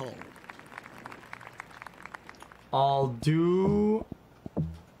 13th hole. I'll do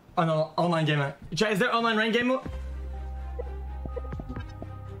an online game. Is there online rain game?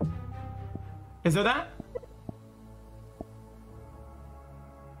 Is there that?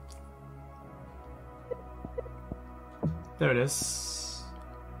 There it is.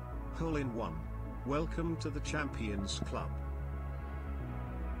 Hole in one. Welcome to the Champions Club.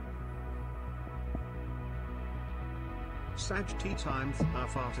 Sag tea time.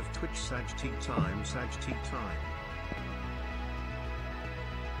 Half out of Twitch. Sag tea time. Sag tea time.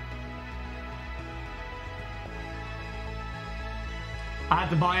 I had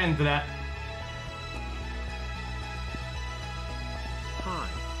to buy into that. Hi.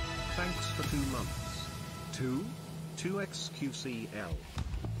 Thanks for 2 months. 2 xQcl.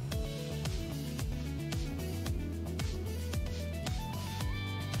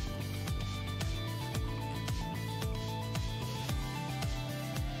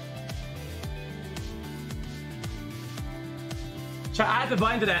 I had to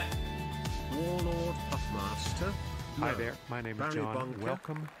buy into that. Warlord Puffmaster. Hi there, my name is Barry John. Bunker?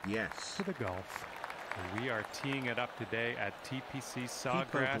 Welcome Yes. to the golf. And we are teeing it up today at TPC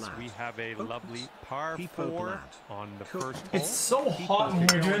Sawgrass. Glad. We have a Focus. lovely par People 4 glad. on the Cool. first hole. It's so hot in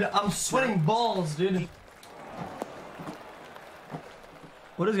here, dude. I'm sweating balls, dude.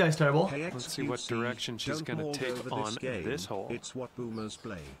 What is guys terrible? Let's see what direction she's don't going to mold take over on game. this hole. It's what boomers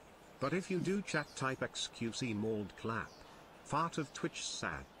play. But if you do chat, type XQC mold clap. Fart of Twitch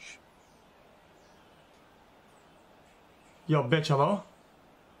Sag. Yo, bitch, hello?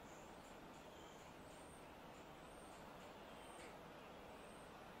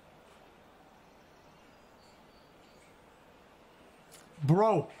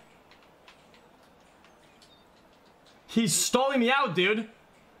 Bro. He's stalling me out, dude.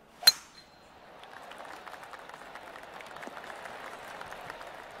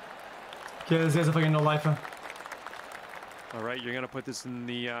 Okay, this guy's a fucking no-lifer. All right, you're going to put this in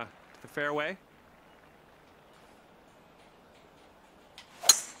the fairway.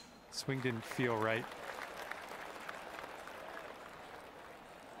 Swing didn't feel right.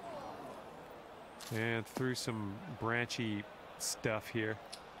 And through some branchy stuff here.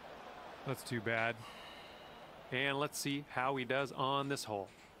 That's too bad. And let's see how he does on this hole.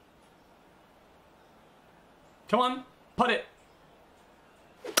 Come on, put it.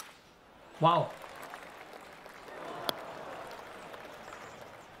 Wow.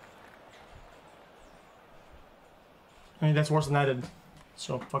 I mean, that's worse than I did.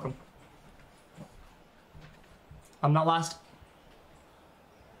 So, fuck him. I'm not last.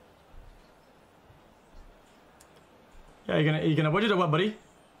 Yeah, you gonna budget or what, buddy?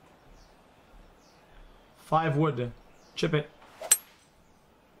 5 wood. Chip it.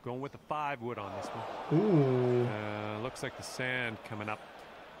 Going with the 5 wood on this one. Ooh. Looks like the sand coming up.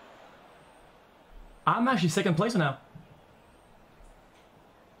 I'm actually second place now.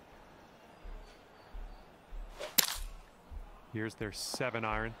 Here's their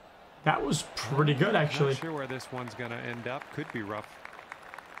 7-iron. That was pretty good, actually. Not sure where this one's going to end up. Could be rough.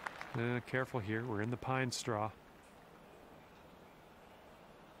 Careful here. We're in the pine straw.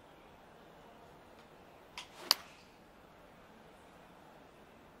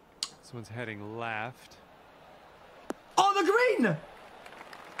 This one's heading left. mean?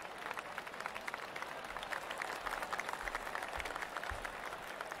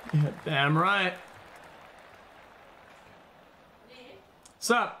 Yeah, damn right.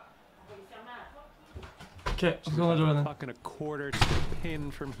 What's up? Okay, I'm going to do it. Fucking a quarter to the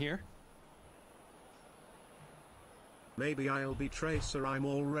pin from here. Maybe I'll be Tracer. I'm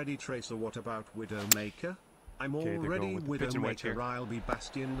already Tracer. What about Widowmaker? I'm already Widowmaker. I'll be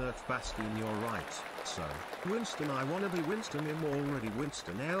Bastion. Nerf Bastion. You're right. So Winston. I wanna be Winston. I'm already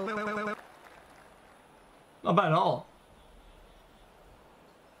Winston. Not bad at all.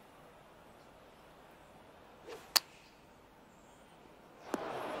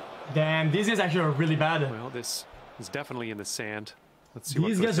 Damn, these guys actually are really bad. Well, this is definitely in the sand. Let's see.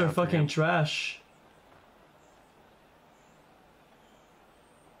 These guys are fucking trash.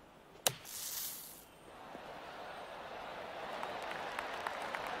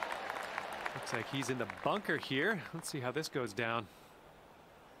 Looks like he's in the bunker here. Let's see how this goes down.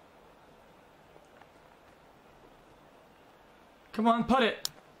 Come on, put it.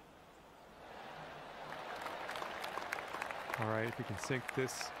 All right, if we can sink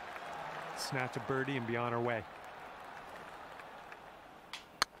this, snatch a birdie and be on our way.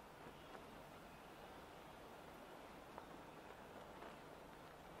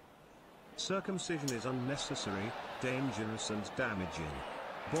 Circumcision is unnecessary, dangerous and damaging.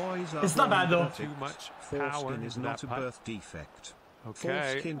 Boys are it's not bad though. Too much power. Foreskin is not a birth defect. Okay,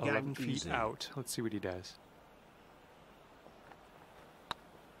 Foreskin 11 feet easy. out. Let's see what he does.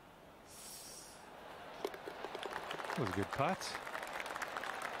 That was a good putt.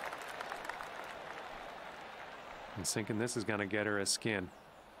 And sinking this is going to get her a skin.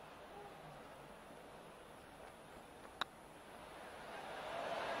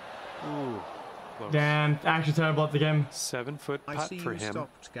 Ooh. Close. Damn, actually terrible at the game. 7-foot putt I see for you him.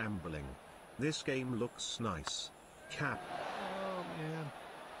 stopped gambling. This game looks nice. Cap. Oh man.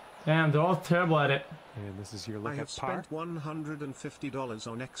 Damn, they're all terrible at it. And this is your look I have at par. spent $150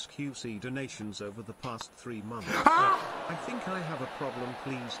 on xQc donations over the past 3 months. I think I have a problem.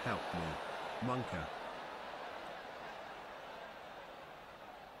 Please help me. Monka.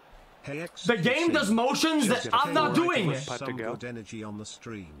 Hey, xQc. The game does motions that I'm not doing. Some good energy on the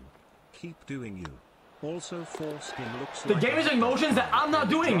stream. Keep doing you. Also, foreskin looks The like game is doing motions that I'm not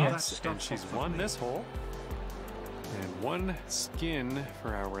doing. And she's won this hole. And 1 skin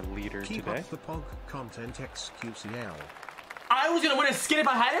for our leader Keep today. Up the POG content xQcl. I was gonna win a skin if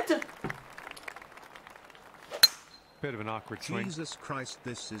I had it. Bit of an awkward swing. Jesus Christ,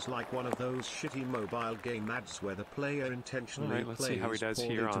 this is like one of those shitty mobile game ads where the player intentionally All right, let's see how he does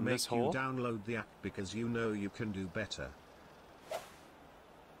poorly here to on make this hole. you download the app because you know you can do better.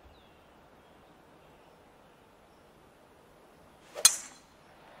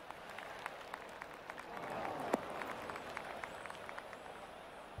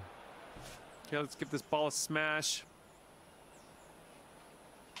 Okay, let's give this ball a smash.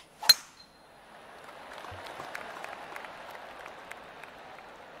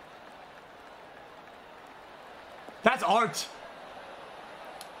 That's art.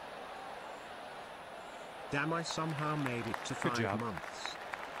 Damn, I somehow made it to Good 5 job. months.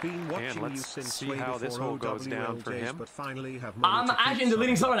 Been watching you since see way how this before hole goes OWL down for days, him. but finally have money I'm to keep actually in the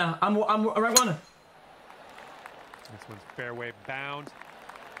leading some. slot right now. I'm rank 1. This one's fairway bound.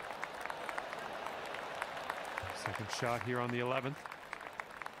 Second shot here on the 11th.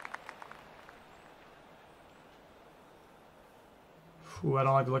 Ooh, I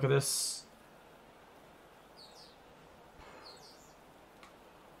don't like the look of this.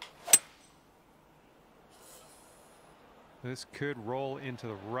 This could roll into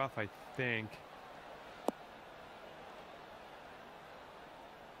the rough, I think.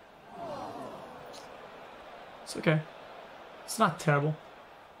 It's okay. It's not terrible.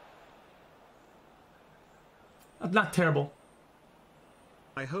 Not terrible.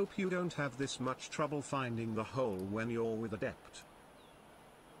 I hope you don't have this much trouble finding the hole when you're with Adept.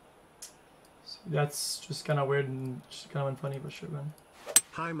 That's just kind of weird and just kind of unfunny, but sure, man.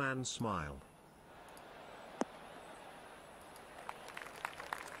 Hi man, smile.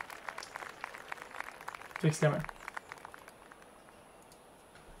 Fix camera.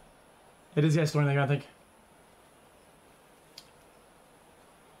 It is guys story thing, I think.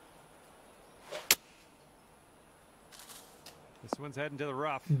 This one's heading to the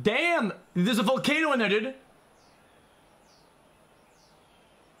rough. Damn! There's a volcano in there, dude.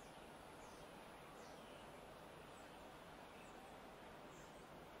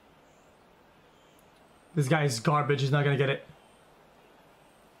 This guy's garbage. He's not gonna get it.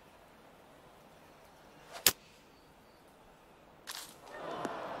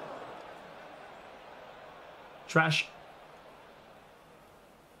 Trash.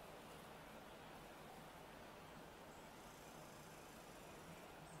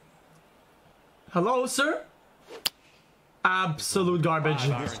 Hello, sir? Absolute garbage.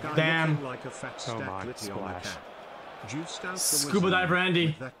 Damn. Like a fat Oh my, splash. Scuba diver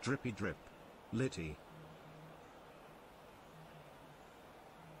Andy. That drippy drip. Litty.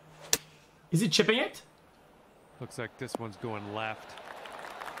 Is he chipping it? Looks like this one's going left.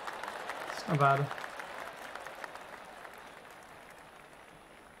 It's not bad.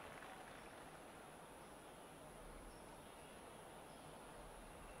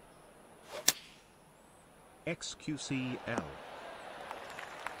 xQcl.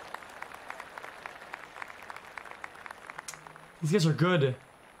 These guys are good.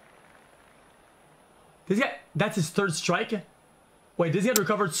 This guy, that's his third strike? Wait, this guy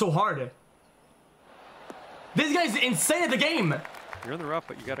recovered so hard. This guy's insane at the game. You're in the rough,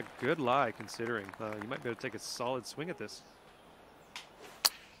 but you got a good lie considering. You might be able to take a solid swing at this.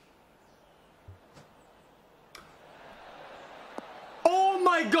 Oh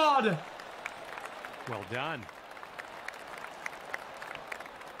my god! Well done.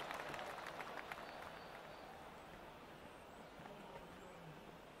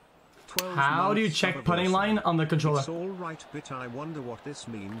 How do you check putting line on the controller? It's all right, but I wonder what this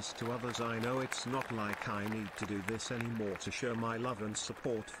means to others. I know it's not like I need to do this anymore to show my love and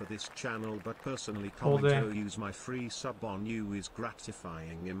support for this channel, but personally comment or use my free sub on you is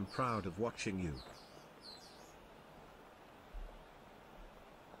gratifying. I'm proud of watching you.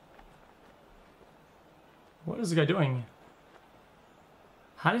 What is the guy doing?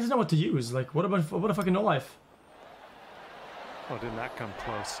 How does he know what to use? Like, what a fucking no life? Oh, didn't that come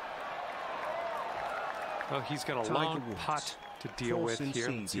close? Well, he's got a long putt to deal with here.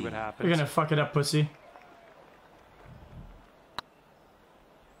 Let's see what happens. You're gonna fuck it up, pussy.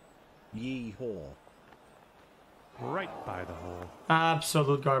 Yee-haw. Right by the hole.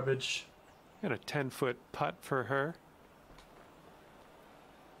 Absolute garbage. And a 10-foot putt for her.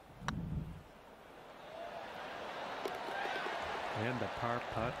 And the par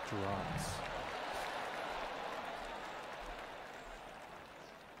putt drops.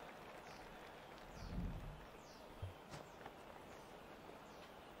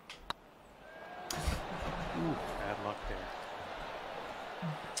 Ooh, bad luck there.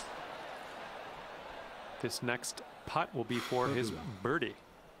 This next putt will be for his birdie.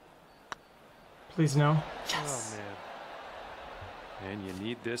 Please no. Yes. Oh, man. And you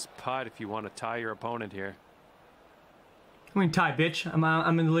need this putt if you want to tie your opponent here. I mean, tie, bitch.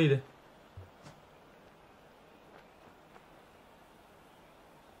 I'm in the lead.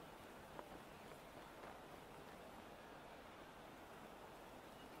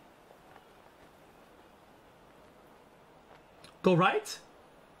 Go right?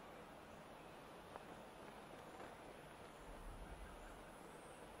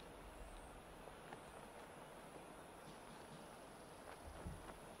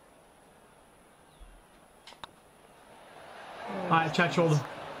 Alright, chat shoulder.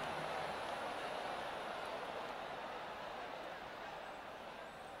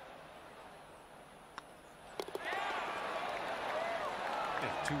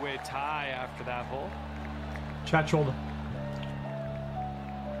 A two-way tie after that hole. Chat shoulder.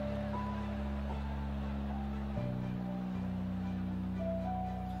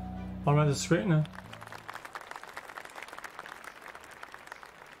 I'll run the screen now.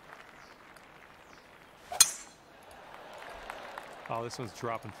 Oh, this one's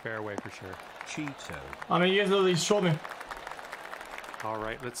dropping fairway for sure. Cheeto. I mean, you guys literally showed me. All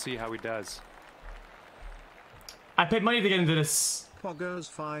right, let's see how he does. I paid money to get into this. Poggers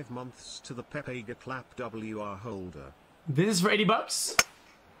 5 months to the Pepega Clap WR holder. This is for 80 bucks?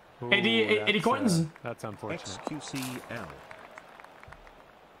 Ooh, 80 coins? That's unfortunate. xQcl.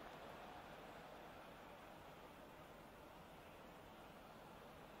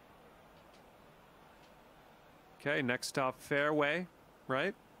 Okay, next stop fairway,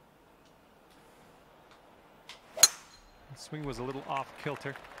 right? The swing was a little off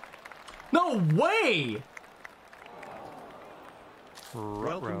kilter. No way!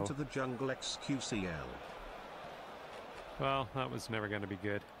 Welcome to the jungle, xQcl. Well, that was never going to be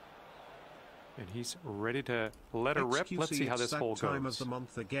good. And he's ready to let her rip. Let's see how this hole goes. Time of the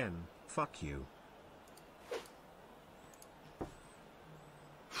month again. Fuck you.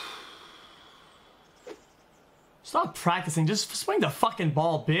 Stop practicing. Just swing the fucking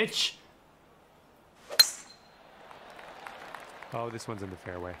ball, bitch. Oh, this one's in the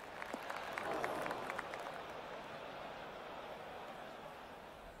fairway.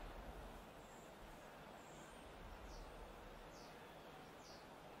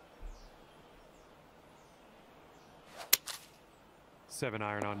 Seven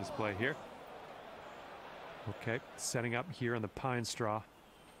iron on display here. Okay, setting up here on the pine straw.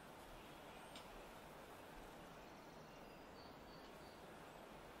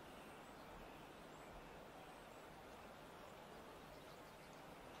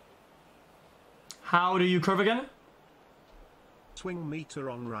 How do you curve again? Swing meter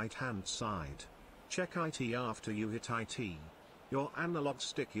on right hand side. Check IT after you hit IT. Your analog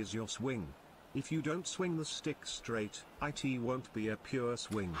stick is your swing. If you don't swing the stick straight, IT won't be a pure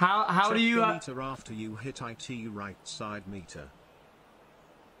swing. How Check do you the meter after you hit IT right side meter.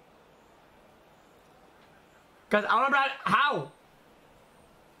 Guys, I don't remember how.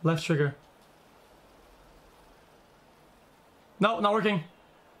 Left trigger. No, not working.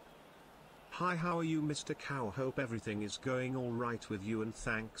 Hi, how are you, Mr. Cow? Hope everything is going all right with you, and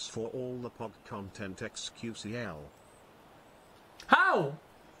thanks for all the pod content, xQcl. How?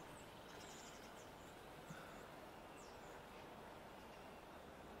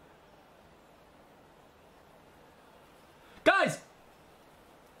 Guys!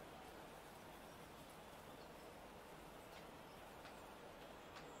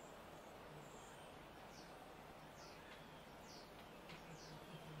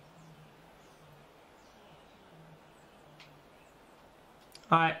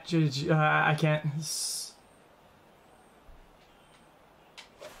 Alright, I can't.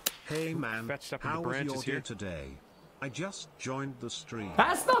 Hey man, Fetched up in how the was your branches day here today? I just joined the stream.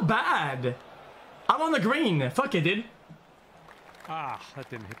 That's not bad. I'm on the green. Fuck it, dude. Ah, that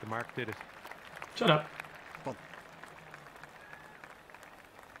didn't hit the mark, did it? Shut up. Oh.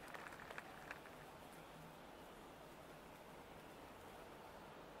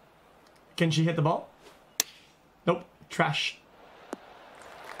 Can she hit the ball? Nope. Trash.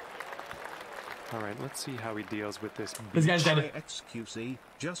 All right, let's see how he deals with this. This guy's dead. Hi xQc,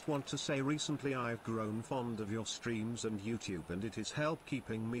 just want to say recently I've grown fond of your streams and YouTube, and it is help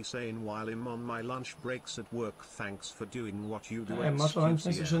keeping me sane while I'm on my lunch breaks at work. Thanks for doing what you do.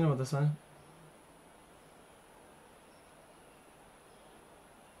 xQc.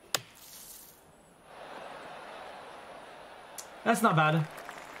 That's not bad.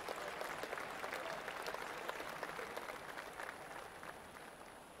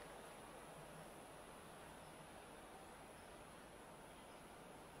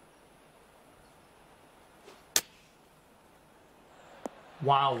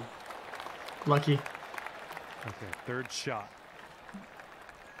 Wow. Lucky. Okay, third shot.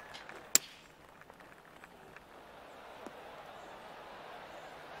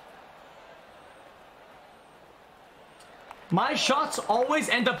 My shots always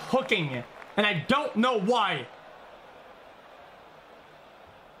end up hooking, and I don't know why.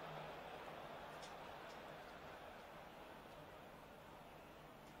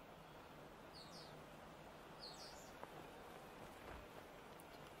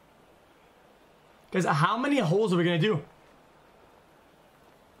 Guys, how many holes are we gonna do?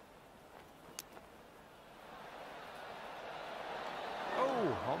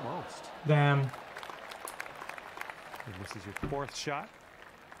 Oh, almost. Damn. And this is your fourth shot.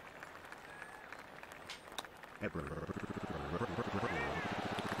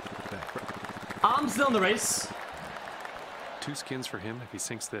 I'm still in the race. 2 skins for him if he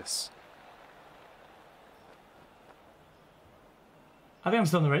sinks this. I think I'm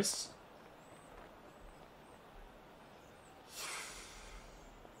still in the race.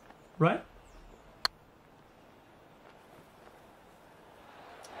 Right?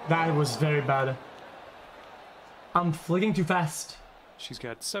 That was very bad. I'm flicking too fast. She's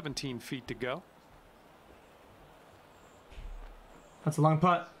got 17 feet to go. That's a long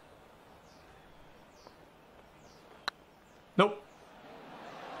putt. Nope.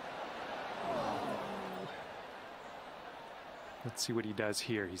 Let's see what he does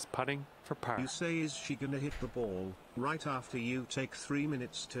here. He's putting for par. You say, is she gonna hit the ball right after you take 3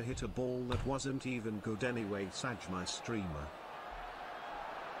 minutes to hit a ball that wasn't even good anyway? Saj, my streamer.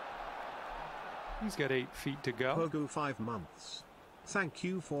 He's got 8 feet to go. Pogo 5 months. Thank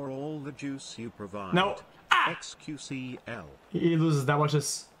you for all the juice you provide. No. Ah! xQcl. He loses that. Watch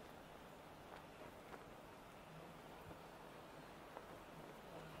this.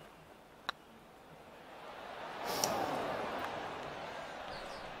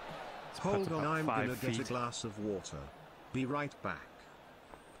 Hold on, I'm gonna 5 get a feet. glass of water. Be right back.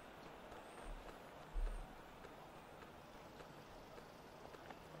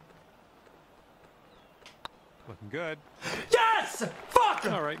 Looking good. Yes! Fuck!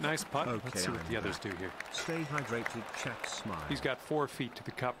 All right, nice putt. Okay, Let's see what the others do here. Stay hydrated, chat, smile. He's got 4 feet to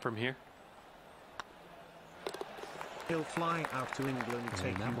the cup from here. He'll fly out to England,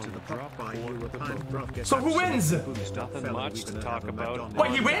 take that you one to the will pub, drop buy for you a the pint, bruv, get So who wins? absolutely Nothing fella, much we're to gonna talk have a about. McDonald's.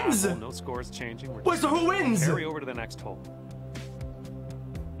 Wait, he wins? No scores changing. We're Wait, so who wins? carry over to the next hole.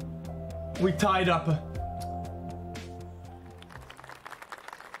 We tied up.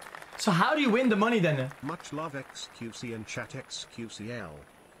 So how do you win the money then? Much love xQc and chat xQcl.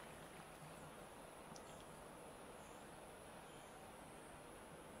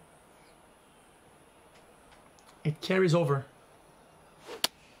 carries over.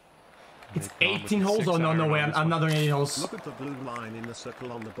 It's 18 holes. Oh no, no way! I'm not doing 18 holes. Look at the blue line in the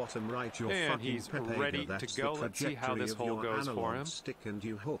circle on the bottom right. You're and fucking he's Pepe. ready That's to go. the Let's see how this hole goes for him. Stick and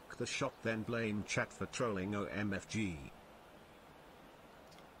you hook the shot, then blame chat for trolling OMFG.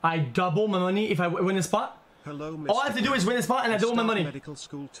 I double my money if I win the spot. Hello, Mr. All I have to do is win the spot and I double my money. Medical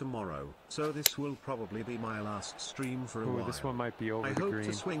school tomorrow, so this will probably be my last stream for a while. This one might be over I the hope green.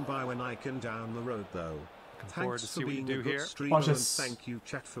 to swing by when I can down the road though. Forward to Thanks see for what you being do a good here. streamer Watch and this. thank you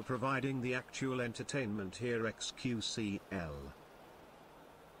chat for providing the actual entertainment here xQcl.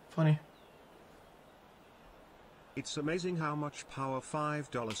 Funny. It's amazing how much power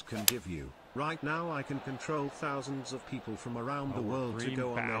 $5 can give you. Right now I can control thousands of people from around the world to green go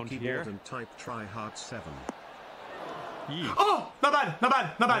on their bound keyboard here. and type try hard 7. Oh, not bad, not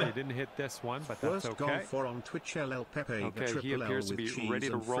bad, not Well, he bad. didn't hit this one, but that's Worst okay. golfer on Twitch LL Pepe. Okay, he appears to be ready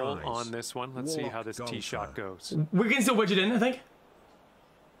to roll on this one. Let's see how this tee shot goes. We can still wedge it in, I think.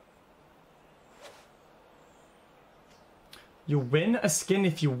 You win a skin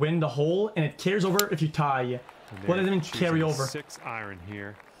if you win the hole, and it carries over if you tie. What does it mean carry over? 6 iron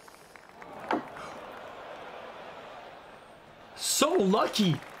here. So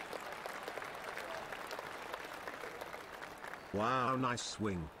lucky. Wow, nice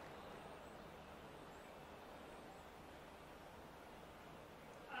swing.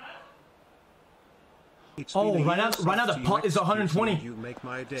 Oh, right now the pot is 120.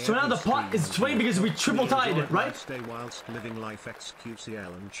 So now the pot is 20 because we triple tied, right? Stay whilst living life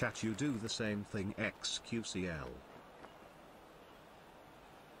xQcl and chat. You do the same thing xQcl.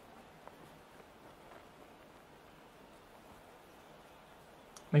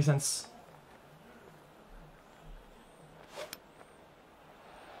 Makes sense.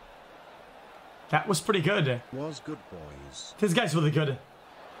 That was pretty good. Was good, boys. This guy's really good.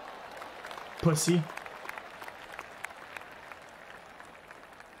 Pussy.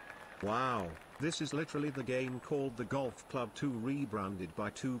 Wow, this is literally the game called the Golf Club 2 rebranded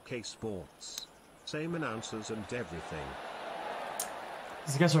by 2K Sports. Same announcers and everything.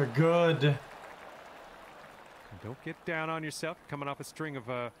 These guys are good. Don't get down on yourself. Coming off a string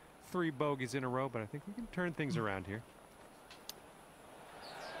of 3 bogeys in a row, but I think we can turn things around here.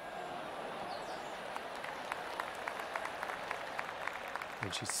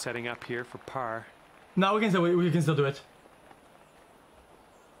 And she's setting up here for par. No, we can still do it.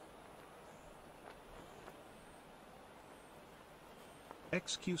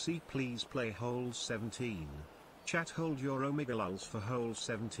 xQc, please play hole 17. Chat, hold your omega lulls for hole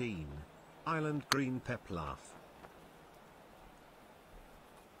 17. Island green pep laugh.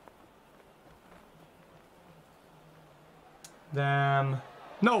 Damn.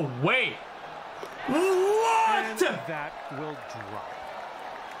 No way. What? And that will drop.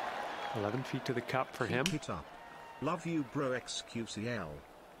 11 feet to the cup for him. Keep it up. Love you, bro. xQcl.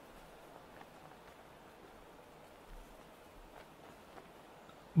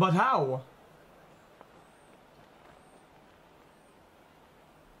 But how?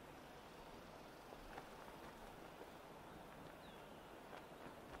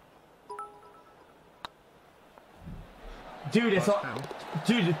 Dude, it's all,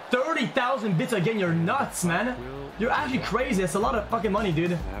 dude, 30,000 bits again. You're nuts, man. You're actually crazy. It's a lot of fucking money,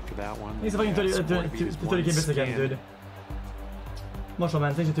 dude. After that one, He's fucking 30k bits again, dude. Marshall,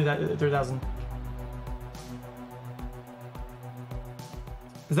 man, thanks for 30,000.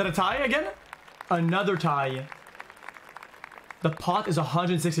 Is that a tie again? Another tie. The pot is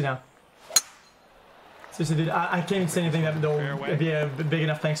 160 now. Seriously, dude, I can't say anything that will be a big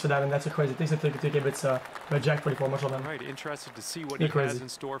enough thanks for that, and that's a crazy. Thanks for 30k bits, Jack 44, Marshall, man. All right, interested to see what he has in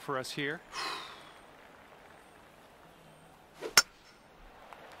store for us here.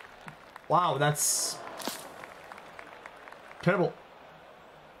 Wow, that's terrible.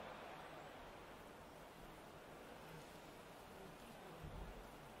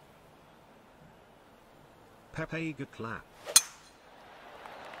 Pepe, good clap.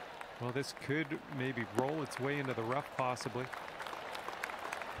 Well, this could maybe roll its way into the rough, possibly.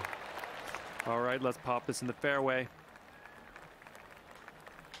 All right, let's pop this in the fairway.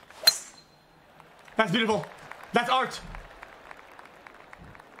 That's beautiful. That's art.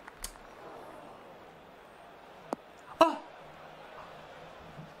 Oh!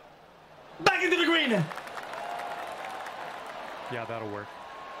 Back into the green. Yeah, that'll work.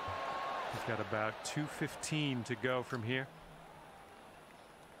 He's got about 215 to go from here.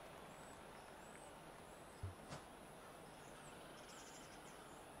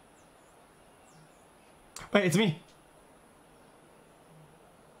 Wait, it's me.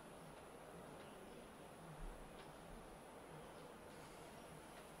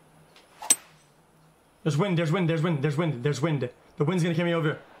 There's wind, there's wind, there's wind, there's wind, there's wind. The wind's gonna carry me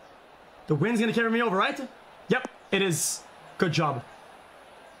over. The wind's gonna carry me over, right? Yep, it is. Good job.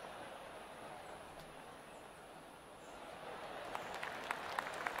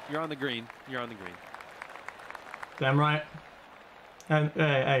 You're on the green. You're on the green. Damn right. And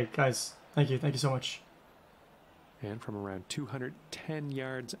hey, guys, thank you so much. And from around 210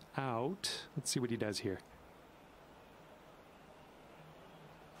 yards out, let's see what he does here.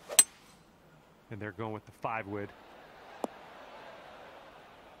 And they're going with the 5-wood.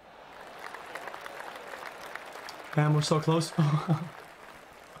 Damn, we're so close.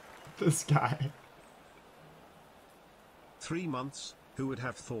 This guy. 3 months, who would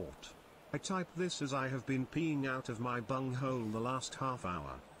have thought? I type this as I have been peeing out of my bunghole the last half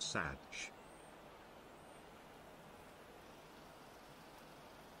hour. Sag.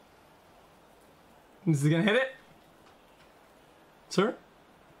 Is he gonna hit it? Sir?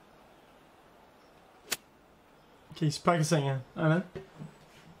 Okay, he's practicing, yeah. Alright, man.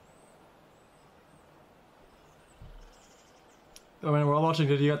 Oh man, we're all watching.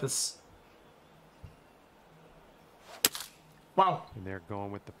 Did you got this? Wow. And they're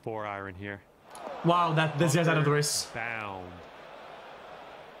going with the 4-iron here. Wow, this guy's out of the race. Bound.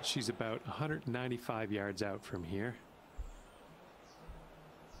 She's about 195 yards out from here.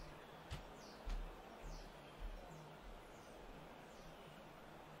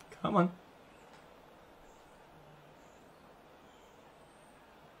 Come on.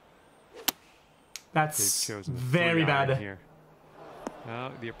 That's very bad. Here.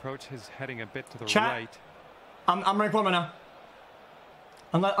 The approach is heading a bit to the Chat. right. I'm right corner now.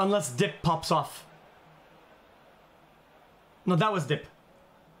 Unless dip pops off. No, that was dip.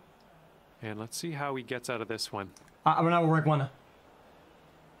 And let's see how he gets out of this one. We're now work one.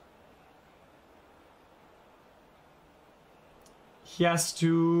 He has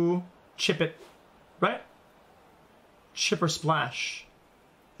to chip it, right? Chip or splash.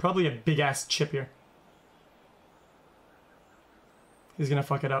 Probably a big ass chip here. He's gonna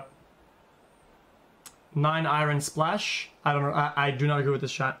fuck it up. 9-iron splash. I don't know. I do not agree with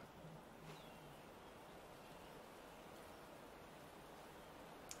this shot.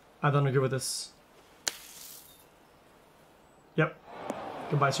 I don't agree with this. Yep.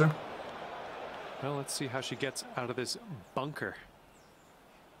 Goodbye, sir. Well, let's see how she gets out of this bunker.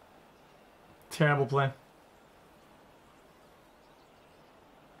 Terrible play.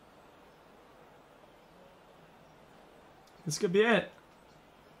 This could be it.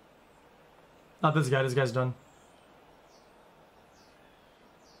 Not this guy. This guy's done.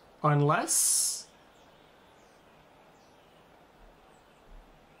 Unless...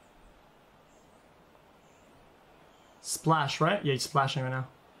 Splash, right? Yeah, he's splashing right now.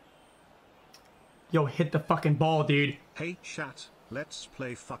 Yo, hit the fucking ball, dude. Hey chat, let's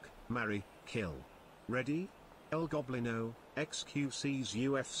play fuck, marry, kill. Ready? El Goblino, xQc's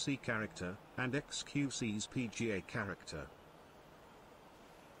UFC character, and xQc's PGA character.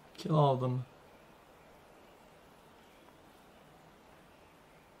 Kill all of them.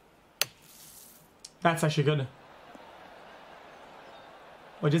 That's actually good.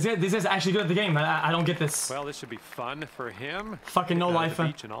 Wait, this is actually good at the game. I don't get this. Well, this should be fun for him. Fucking no life. The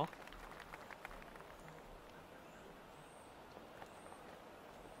beach and all.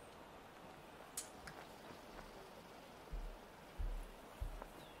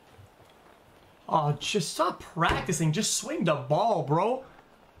 Oh, just stop practicing. Just swing the ball, bro.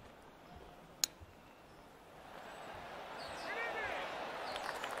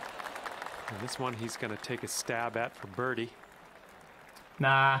 And this one he's going to take a stab at for birdie.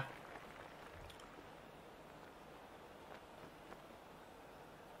 Nah.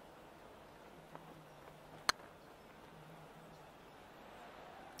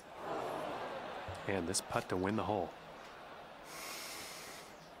 And this putt to win the hole.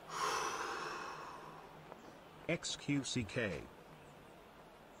 xQck.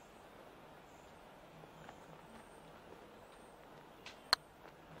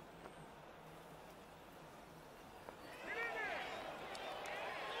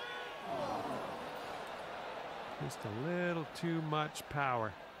 Just a little too much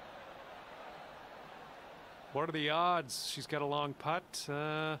power. What are the odds? She's got a long putt.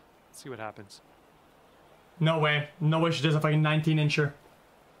 Let's see what happens. No way. No way she does a fucking 19-incher.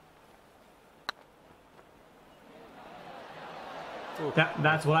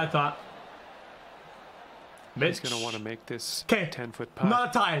 That's what I thought. He's going to want to make this 10-foot putt. Not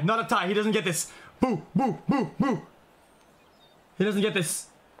a tie. Not a tie. He doesn't get this. Boo, boo, boo, boo. He doesn't get this.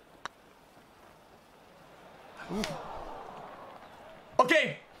 Ooh.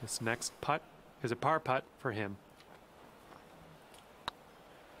 Okay. This next putt is a par putt for him.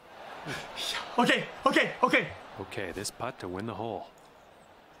 Okay. Okay, this putt to win the hole.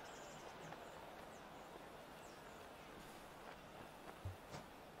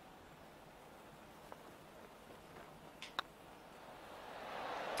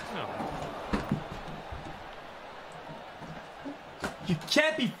 You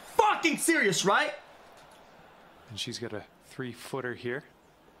can't be fucking serious, right? And she's got a 3-footer here.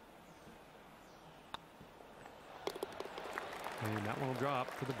 And that one will drop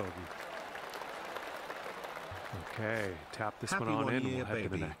for the bogey. Okay, tap this one on in. We'll head to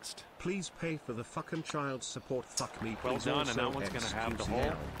the next. Please pay for the fucking child support. Fuck me. Well done, and that one's going to have the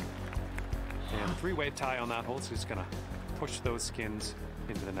hole. And 3-way tie on that hole, so he's going to push those skins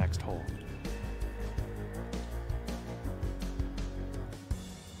into the next hole.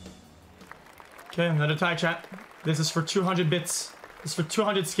 Okay, another tie, chat. This is for 200 bits. This is for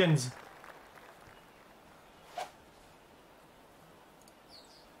 200 skins.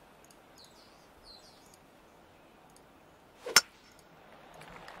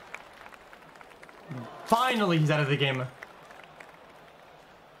 Finally, he's out of the game.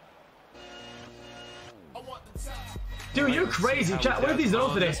 Dude, you're crazy, chat. What are these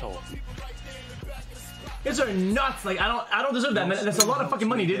doing today? These are nuts. Like, I don't deserve that, man. That's a lot of fucking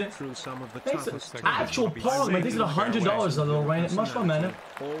money, dude. Thanks, actual pog, man. These are $100 a little rain. Much fun, man.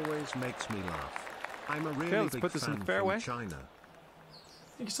 Always makes me laugh. I'm a really let's put this in the fairway. China.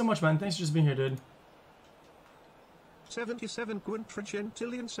 Thank you so much, man. Thanks for just being here, dude. 77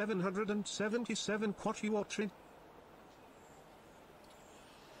 quintillion 777 quadriotrin.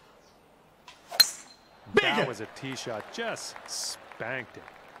 That was a tee shot. Just spanked it.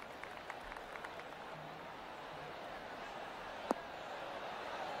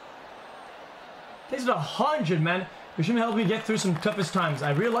 This is 100, man. You should help me get through some toughest times.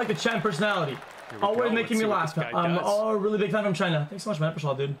 I really like the chat personality. Always making me laugh. I'm a really big fan from China. Thanks so much, man.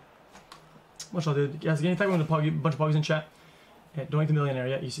 Appreciate it, dude. Much love, dude. Guys, getting tagged with a bunch of puggies in chat. Yeah, Doink the Millionaire.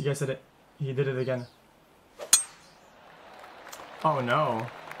 Yeah, you guys said it. He did it again. Oh no.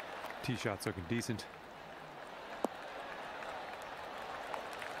 Tee shot's looking decent.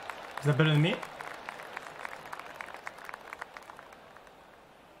 Is that better than me?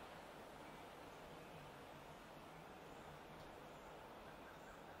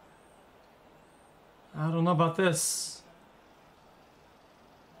 I don't know about this.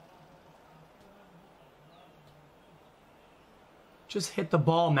 Just hit the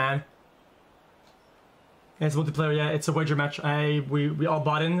ball, man. It's multiplayer, yeah. It's a wager match. We all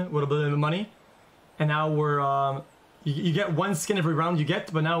bought in with a bit of money, and now we're you get one skin every round you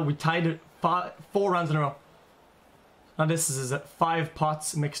get, but now we tied 4 rounds in a row. Now this is 5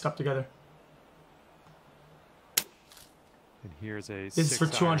 pots mixed up together. And here's a this is for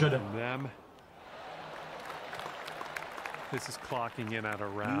 200 from them. This is clocking in at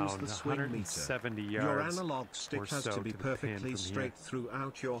around 170 yards. Your analog stick has to be perfectly straight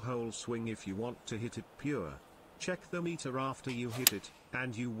throughout your whole swing if you want to hit it pure. Check the meter after you hit it,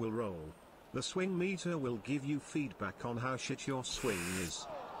 and you will roll. The swing meter will give you feedback on how shit your swing is.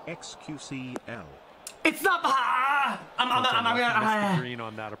 xQcL. It's not. I'm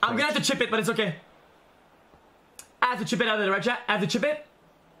gonna have to chip it, but it's okay. I have to chip it out of there, right, chat? I have to chip it.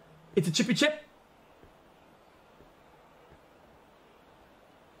 It's a chippy chip.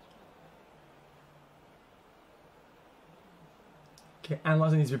 Okay,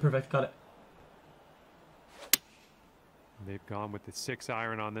 analyzing needs to be perfect. Got it. They've gone with the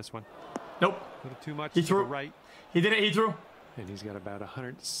 6-iron on this one. Nope. A little too much he threw. to the right. He did it. He threw. And he's got about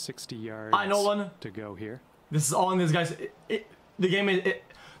 160 yards I know one. to go here. This is all in this guy's... the game is...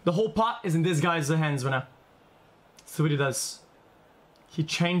 the whole pot is in this guy's hands right now. See what he does. He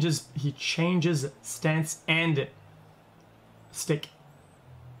changes stance and stick.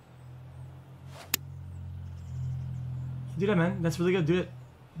 Do that, man. That's really good. Do it.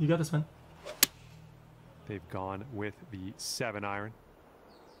 You got this, man. They've gone with the 7-iron.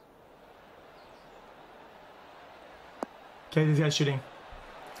 Okay, this guy's shooting.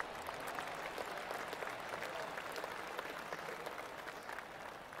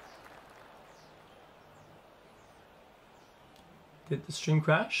 Did the stream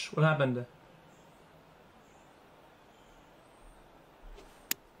crash? What happened?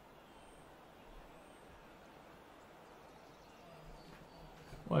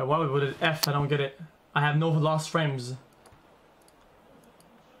 Why would it F? I don't get it. I have no lost frames.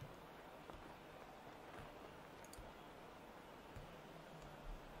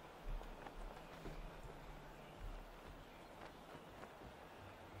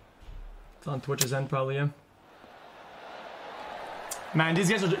 It's on Twitch's end probably, yeah. Man, these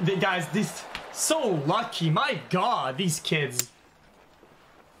guys these so lucky. My God, these kids.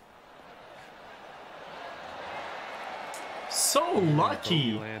 How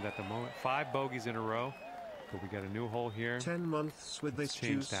lucky! Land at the moment. 5 bogeys in a row. But we got a new hole here. 10 months with this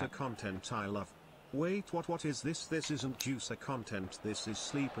juicer content I love. Wait, what is this? This isn't juicer content, this is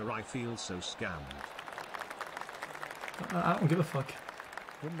sleeper. I feel so scammed. I don't give a fuck.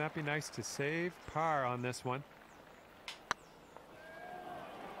 Wouldn't that be nice to save par on this one?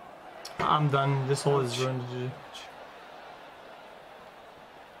 I'm done. This hole is ruined.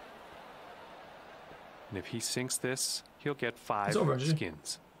 And if he sinks this, he'll get 5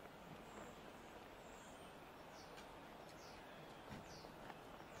 skins.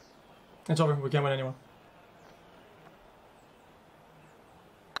 It's over. We can't win anymore.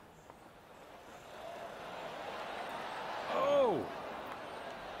 Oh!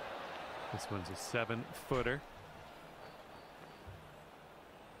 This one's a 7-footer.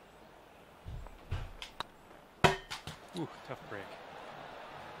 Ooh, tough break.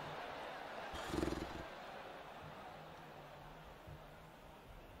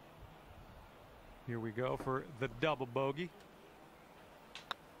 Here we go for the double bogey.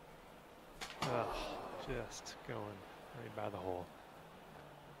 Just going right by the hole.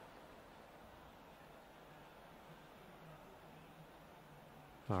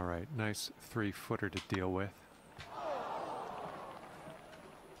 All right, nice 3-footer to deal with.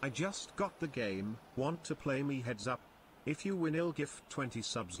 I just got the game. Want to play me? Heads up. If you win, I'll gift 20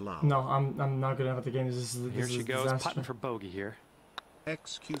 subs love. No, I'm not gonna have the game. This Here she goes, disaster. putting for bogey here.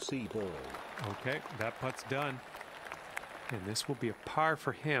 xQc ball. Okay, that putt's done. And this will be a par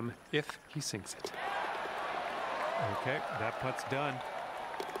for him if he sinks it. Okay, that putt's done.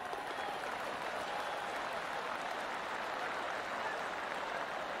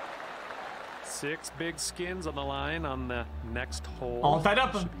 Six big skins on the line on the next hole. All tied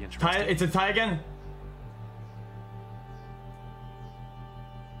up. It's a tie again.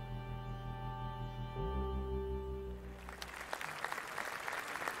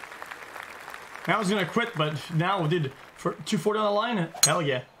 I was gonna quit, but now, dude, for 240 on the line, hell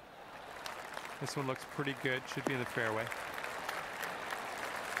yeah. This one looks pretty good. Should be in the fairway.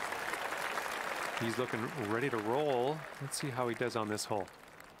 He's looking ready to roll. Let's see how he does on this hole.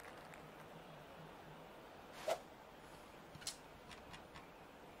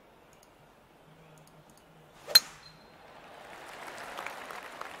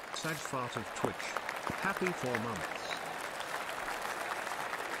 Sad fart of Twitch. Happy 4 months.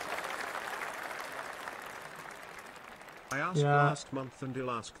 I asked last month and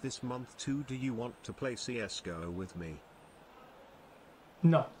I'll ask this month too. Do you want to play CSGO with me?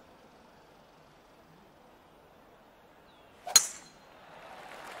 No.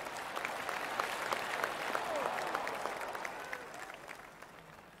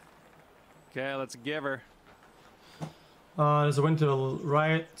 Okay, let's give her. There's a wind to the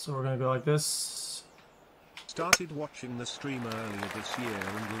right, so we're gonna go like this. Started watching the stream earlier this year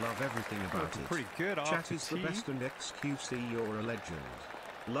and love everything about it. Pretty good off Chat the is tee. the best and xQc, you're a legend.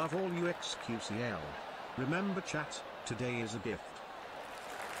 Love all you xQcl. Remember chat, today is a gift.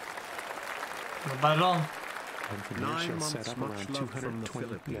 Not bad at all. 9 months, set up much around love from the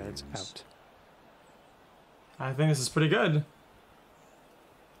 220 yards Philippines. out. I think this is pretty good.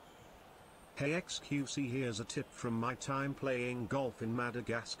 Hey xQc, here's a tip from my time playing golf in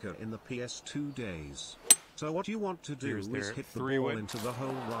Madagascar in the PS2 days. So what you want to do is hit the ball into the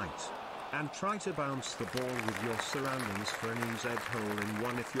hole right. And try to bounce the ball with your surroundings for an EZ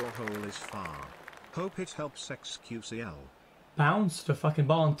hole-in-one if your hole is far. Hope it helps xQcl. Bounce the fucking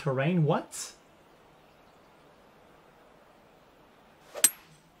ball in terrain? What?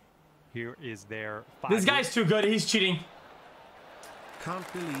 Here is their 5. This guy's too good. He's cheating.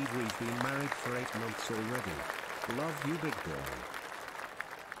 Can't believe we've been married for 8 months already. Love you, big boy.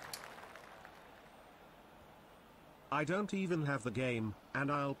 I don't even have the game, and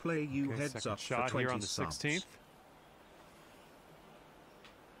I'll play you heads up for 20 here on the subs. 16th.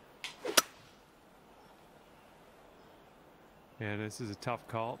 And this is a tough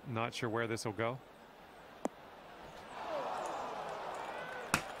call. Not sure where this will go.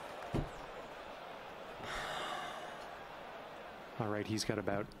 All right, he's got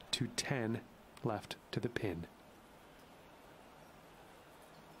about 210 left to the pin.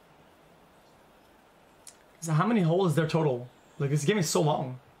 So how many holes is there total? Like, this game is so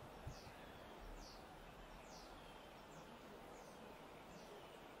long.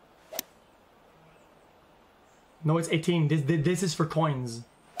 No, it's 18. This is for coins.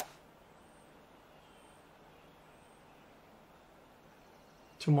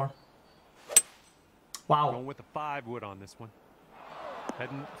 Two more. Wow. Going with the 5 wood on this one.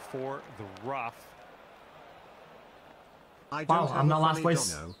 Heading for the rough. I don't I'm not last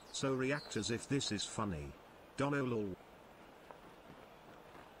place. Dono, so react as if this is funny. Dono lol.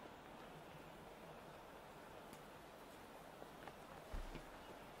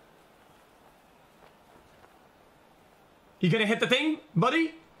 You gonna hit the thing,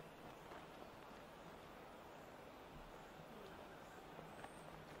 buddy?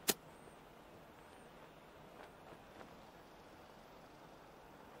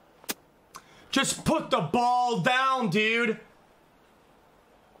 Just put the ball down, dude.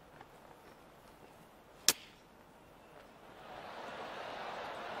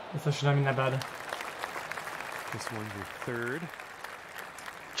 This should not be that bad. This one's your third.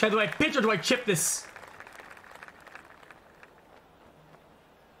 Chad, do I pitch or do I chip this?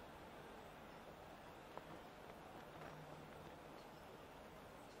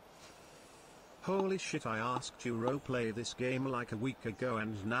 Holy shit, I asked you roleplay this game like a week ago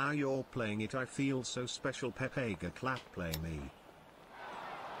and now you're playing it. I feel so special. Pepega clap play me.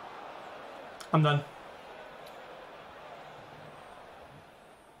 I'm done.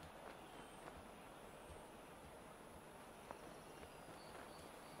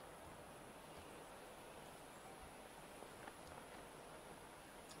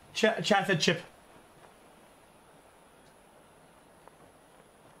 Chat said chip.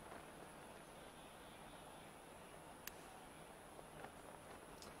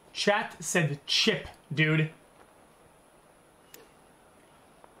 Chat said chip, dude.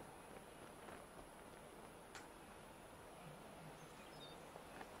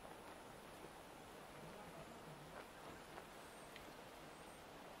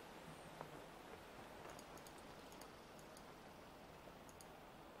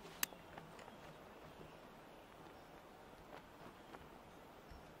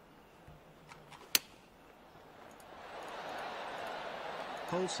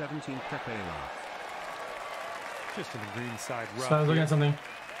 Hole 17 Pepe laugh. Just in the green side rough. So I was looking at something.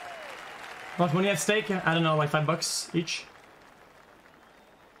 How much money at stake? I don't know, like $5 each.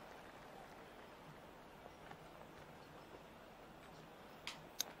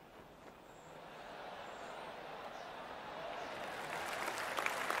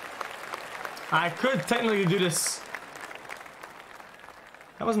 I could technically do this.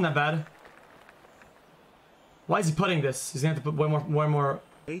 That wasn't that bad. Why is he putting this? He's gonna have to put way more.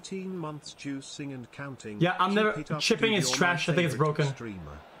 18 months juicing and counting. Yeah, I'm never. Keep it up, Chipping dude. is You're trash. my I think it's favorite broken.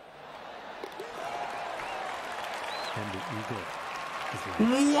 streamer. And the eagle.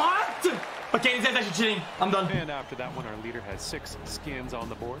 What? Okay, this guy's actually cheating. I'm done. And after that one, our leader has 6 skins on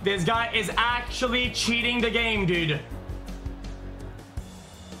the board. This guy is actually cheating the game, dude.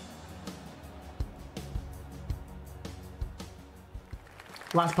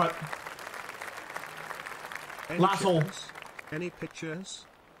 Last putt. Last hole. Any pictures?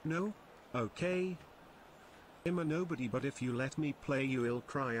 No? Okay. I'm a nobody, but if you let me play you'll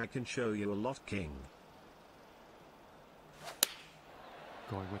cry. I can show you a lot, king.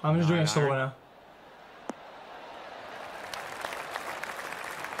 Going with I'm just doing a 9 solo iron. now.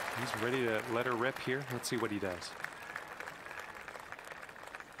 He's ready to let her rip here. Let's see what he does.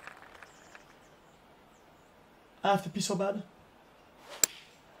 I have to be so bad. And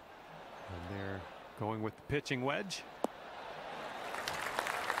they're going with the pitching wedge.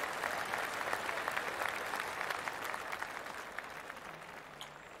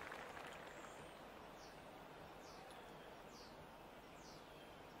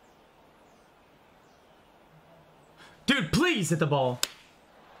 Dude, please hit the ball.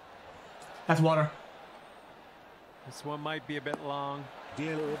 That's water. This one might be a bit long.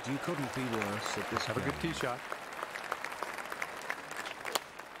 Dear Lord, you couldn't be worse at this. Have a good tee shot.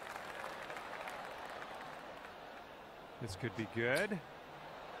 This could be good.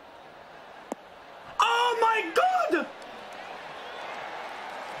 Oh my god!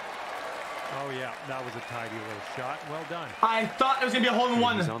 Oh yeah, that was a tidy little shot. Well done. I thought it was gonna be a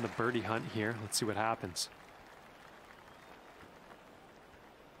hole-in-one. He's on the birdie hunt here. Let's see what happens.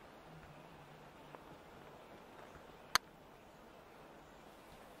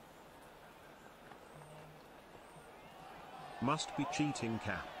 Must be cheating,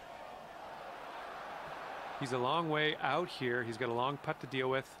 Cap. He's a long way out here. He's got a long putt to deal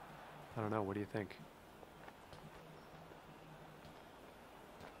with. I don't know. What do you think?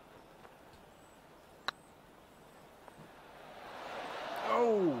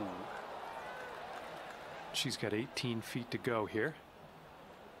 Oh! She's got 18 feet to go here.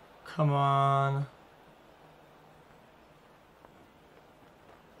 Come on.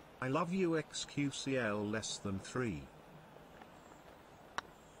 I love you, xQcl less than 3.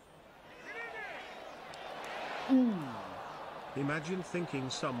 Imagine thinking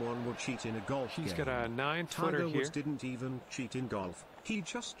someone would cheat in a golf game. He's got a 9-footer Tiger here. Woods didn't even cheat in golf. He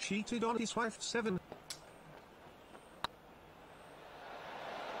just cheated on his wife's 7.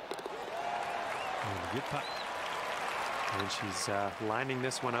 Oh, good putt. And she's lining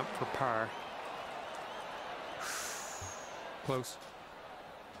this one up for par. Close.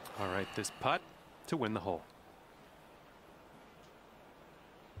 All right, this putt to win the hole.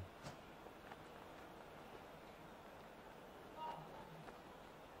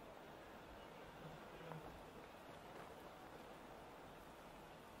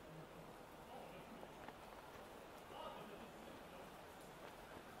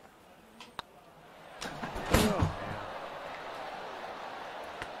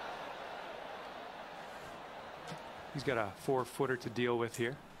 He's got a 4-footer to deal with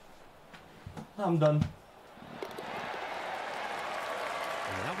here. I'm done. And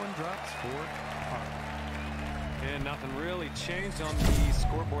that one drops for par. And nothing really changed on the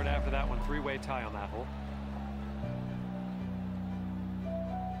scoreboard after that one. 3-way tie on that hole.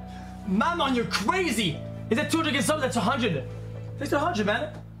 Mammon, you're crazy! Is that 200 against something? That's 100. That's 100,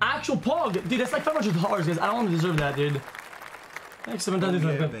 man. Actual pog. Dude, that's like $500, guys. I don't deserve that, dude. Thanks, for the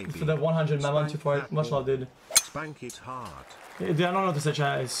 100, Mammon, too far. Much love, dude. Spank it hard. Dude, I don't know what to say,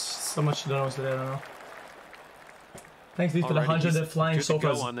 chat. It's so much to know today, I don't know. Thanks, dude, for the 100 flying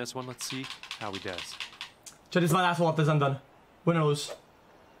sofas. Go on this one. Let's see how he does. Chat, this is my last hole after this. I'm done. Win or lose.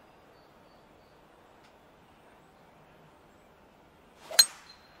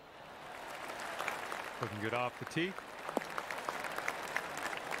 Looking good off the tee.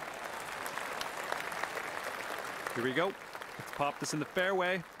 Here we go. Let's pop this in the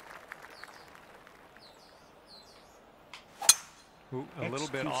fairway. Ooh, a little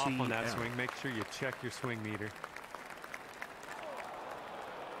bit off on that swing. Make sure you check your swing meter.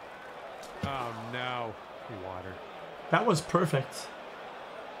 Oh no, water. That was perfect.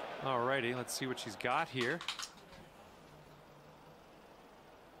 Alrighty, let's see what she's got here.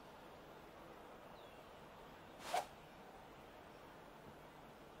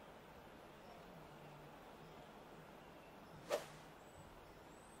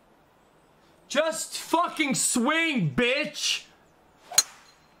 Just fucking swing, bitch!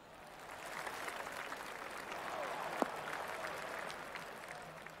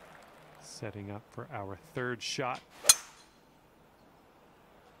 Setting up for our third shot.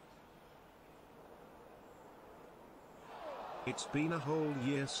 It's been a whole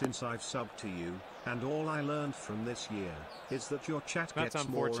year since I've subbed to you, and all I learned from this year is that your chat gets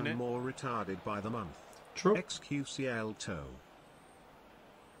more and more retarded by the month. True. xQcl toe.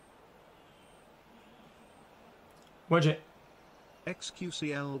 Wedge it.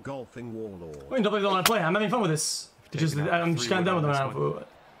 xQcl golfing warlord. Wait, don't want to play. I'm having fun with this. I'm just kind of done with it now.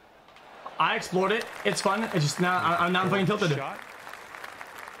 I explored it. It's fun. It's just now I'm not fucking tilted. Shot.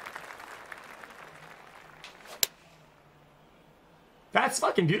 That's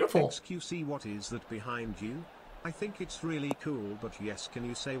fucking beautiful. xQc, what is that behind you? I think it's really cool, but yes, can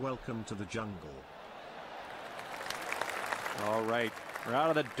you say welcome to the jungle? All right, we're out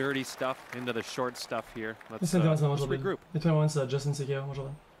of the dirty stuff into the short stuff here. Let's regroup. The 21's Justin Sikio.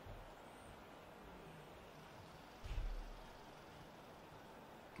 Możemy.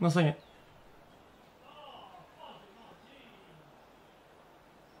 No sing it.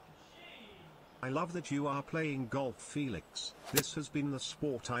 I love that you are playing golf, Felix. This has been the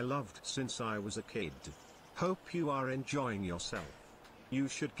sport I loved since I was a kid. Hope you are enjoying yourself. You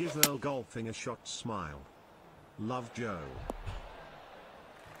should give Earl golfing a shot. Smile. Love, Joe.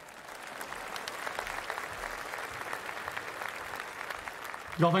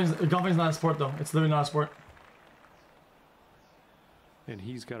 Golfing's not a sport, though. It's literally not a sport. And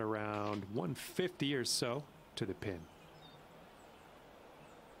he's got around 150 or so to the pin.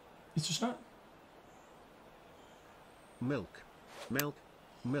 It's just not. Milk. Milk.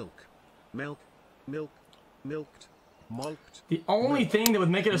 Milk. Milk. Milk. Milked. Mulked. The only thing that would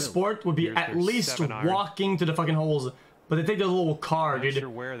make it a sport would be at least walking to the fucking holes. But they take the little car, dude.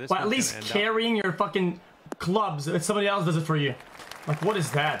 But at least carrying your fucking clubs. If somebody else does it for you. Like, what is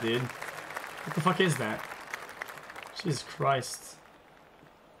that, dude? What the fuck is that? Jesus Christ.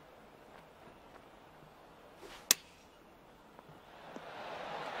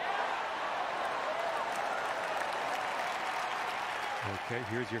 Okay,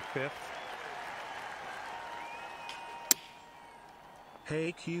 here's your fifth.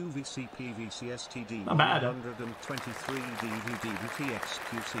 Hey QVC PVC STD not bad. 123 DVD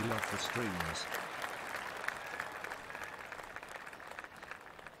xQc love the streams.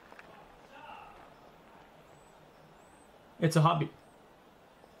 It's a hobby.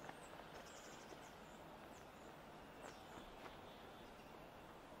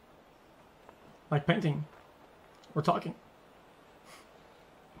 Like painting. Or talking.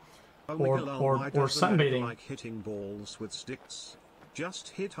 Or sunbathing. Like hitting balls with sticks. Just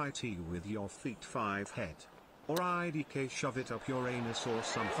hit IT with your feet 5 head. Or IDK shove it up your anus or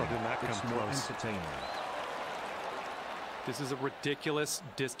something. It's more entertaining. This is a ridiculous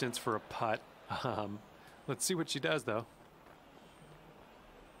distance for a putt. Let's see what she does, though.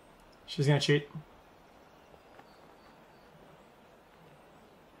 She's gonna cheat.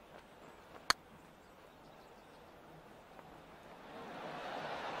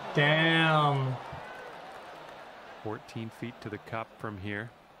 Damn. 14 feet to the cup from here.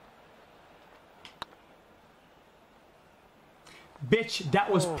 Bitch,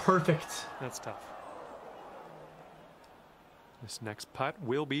 that was perfect. That's tough. This next putt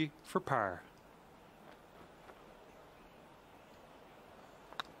will be for par.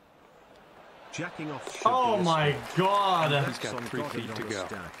 Jacking off. Oh my god. He's got 3 feet to go.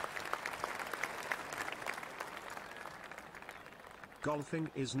 Golfing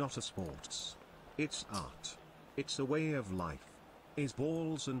is not a sport. It's art. It's a way of life. Is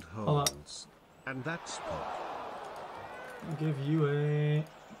balls and holes. And that's pop. I'll give you a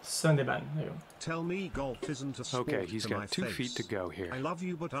Sunday ban. There you go. Tell me golf isn't a sport. Okay, he's got 2 feet to go here. I love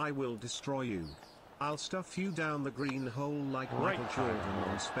you, but I will destroy you. I'll stuff you down the green hole like Michael Jordan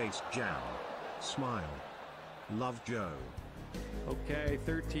on Space Jam. Smile. Love, Joe. Okay,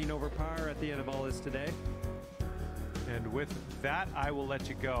 13 over par at the end of all this today. And with that, I will let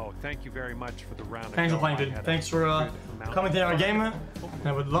you go. Thank you very much for the round. Thanks for playing, dude. Thanks for commenting on our game. And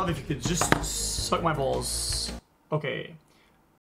I would love if you could just suck my balls. Okay.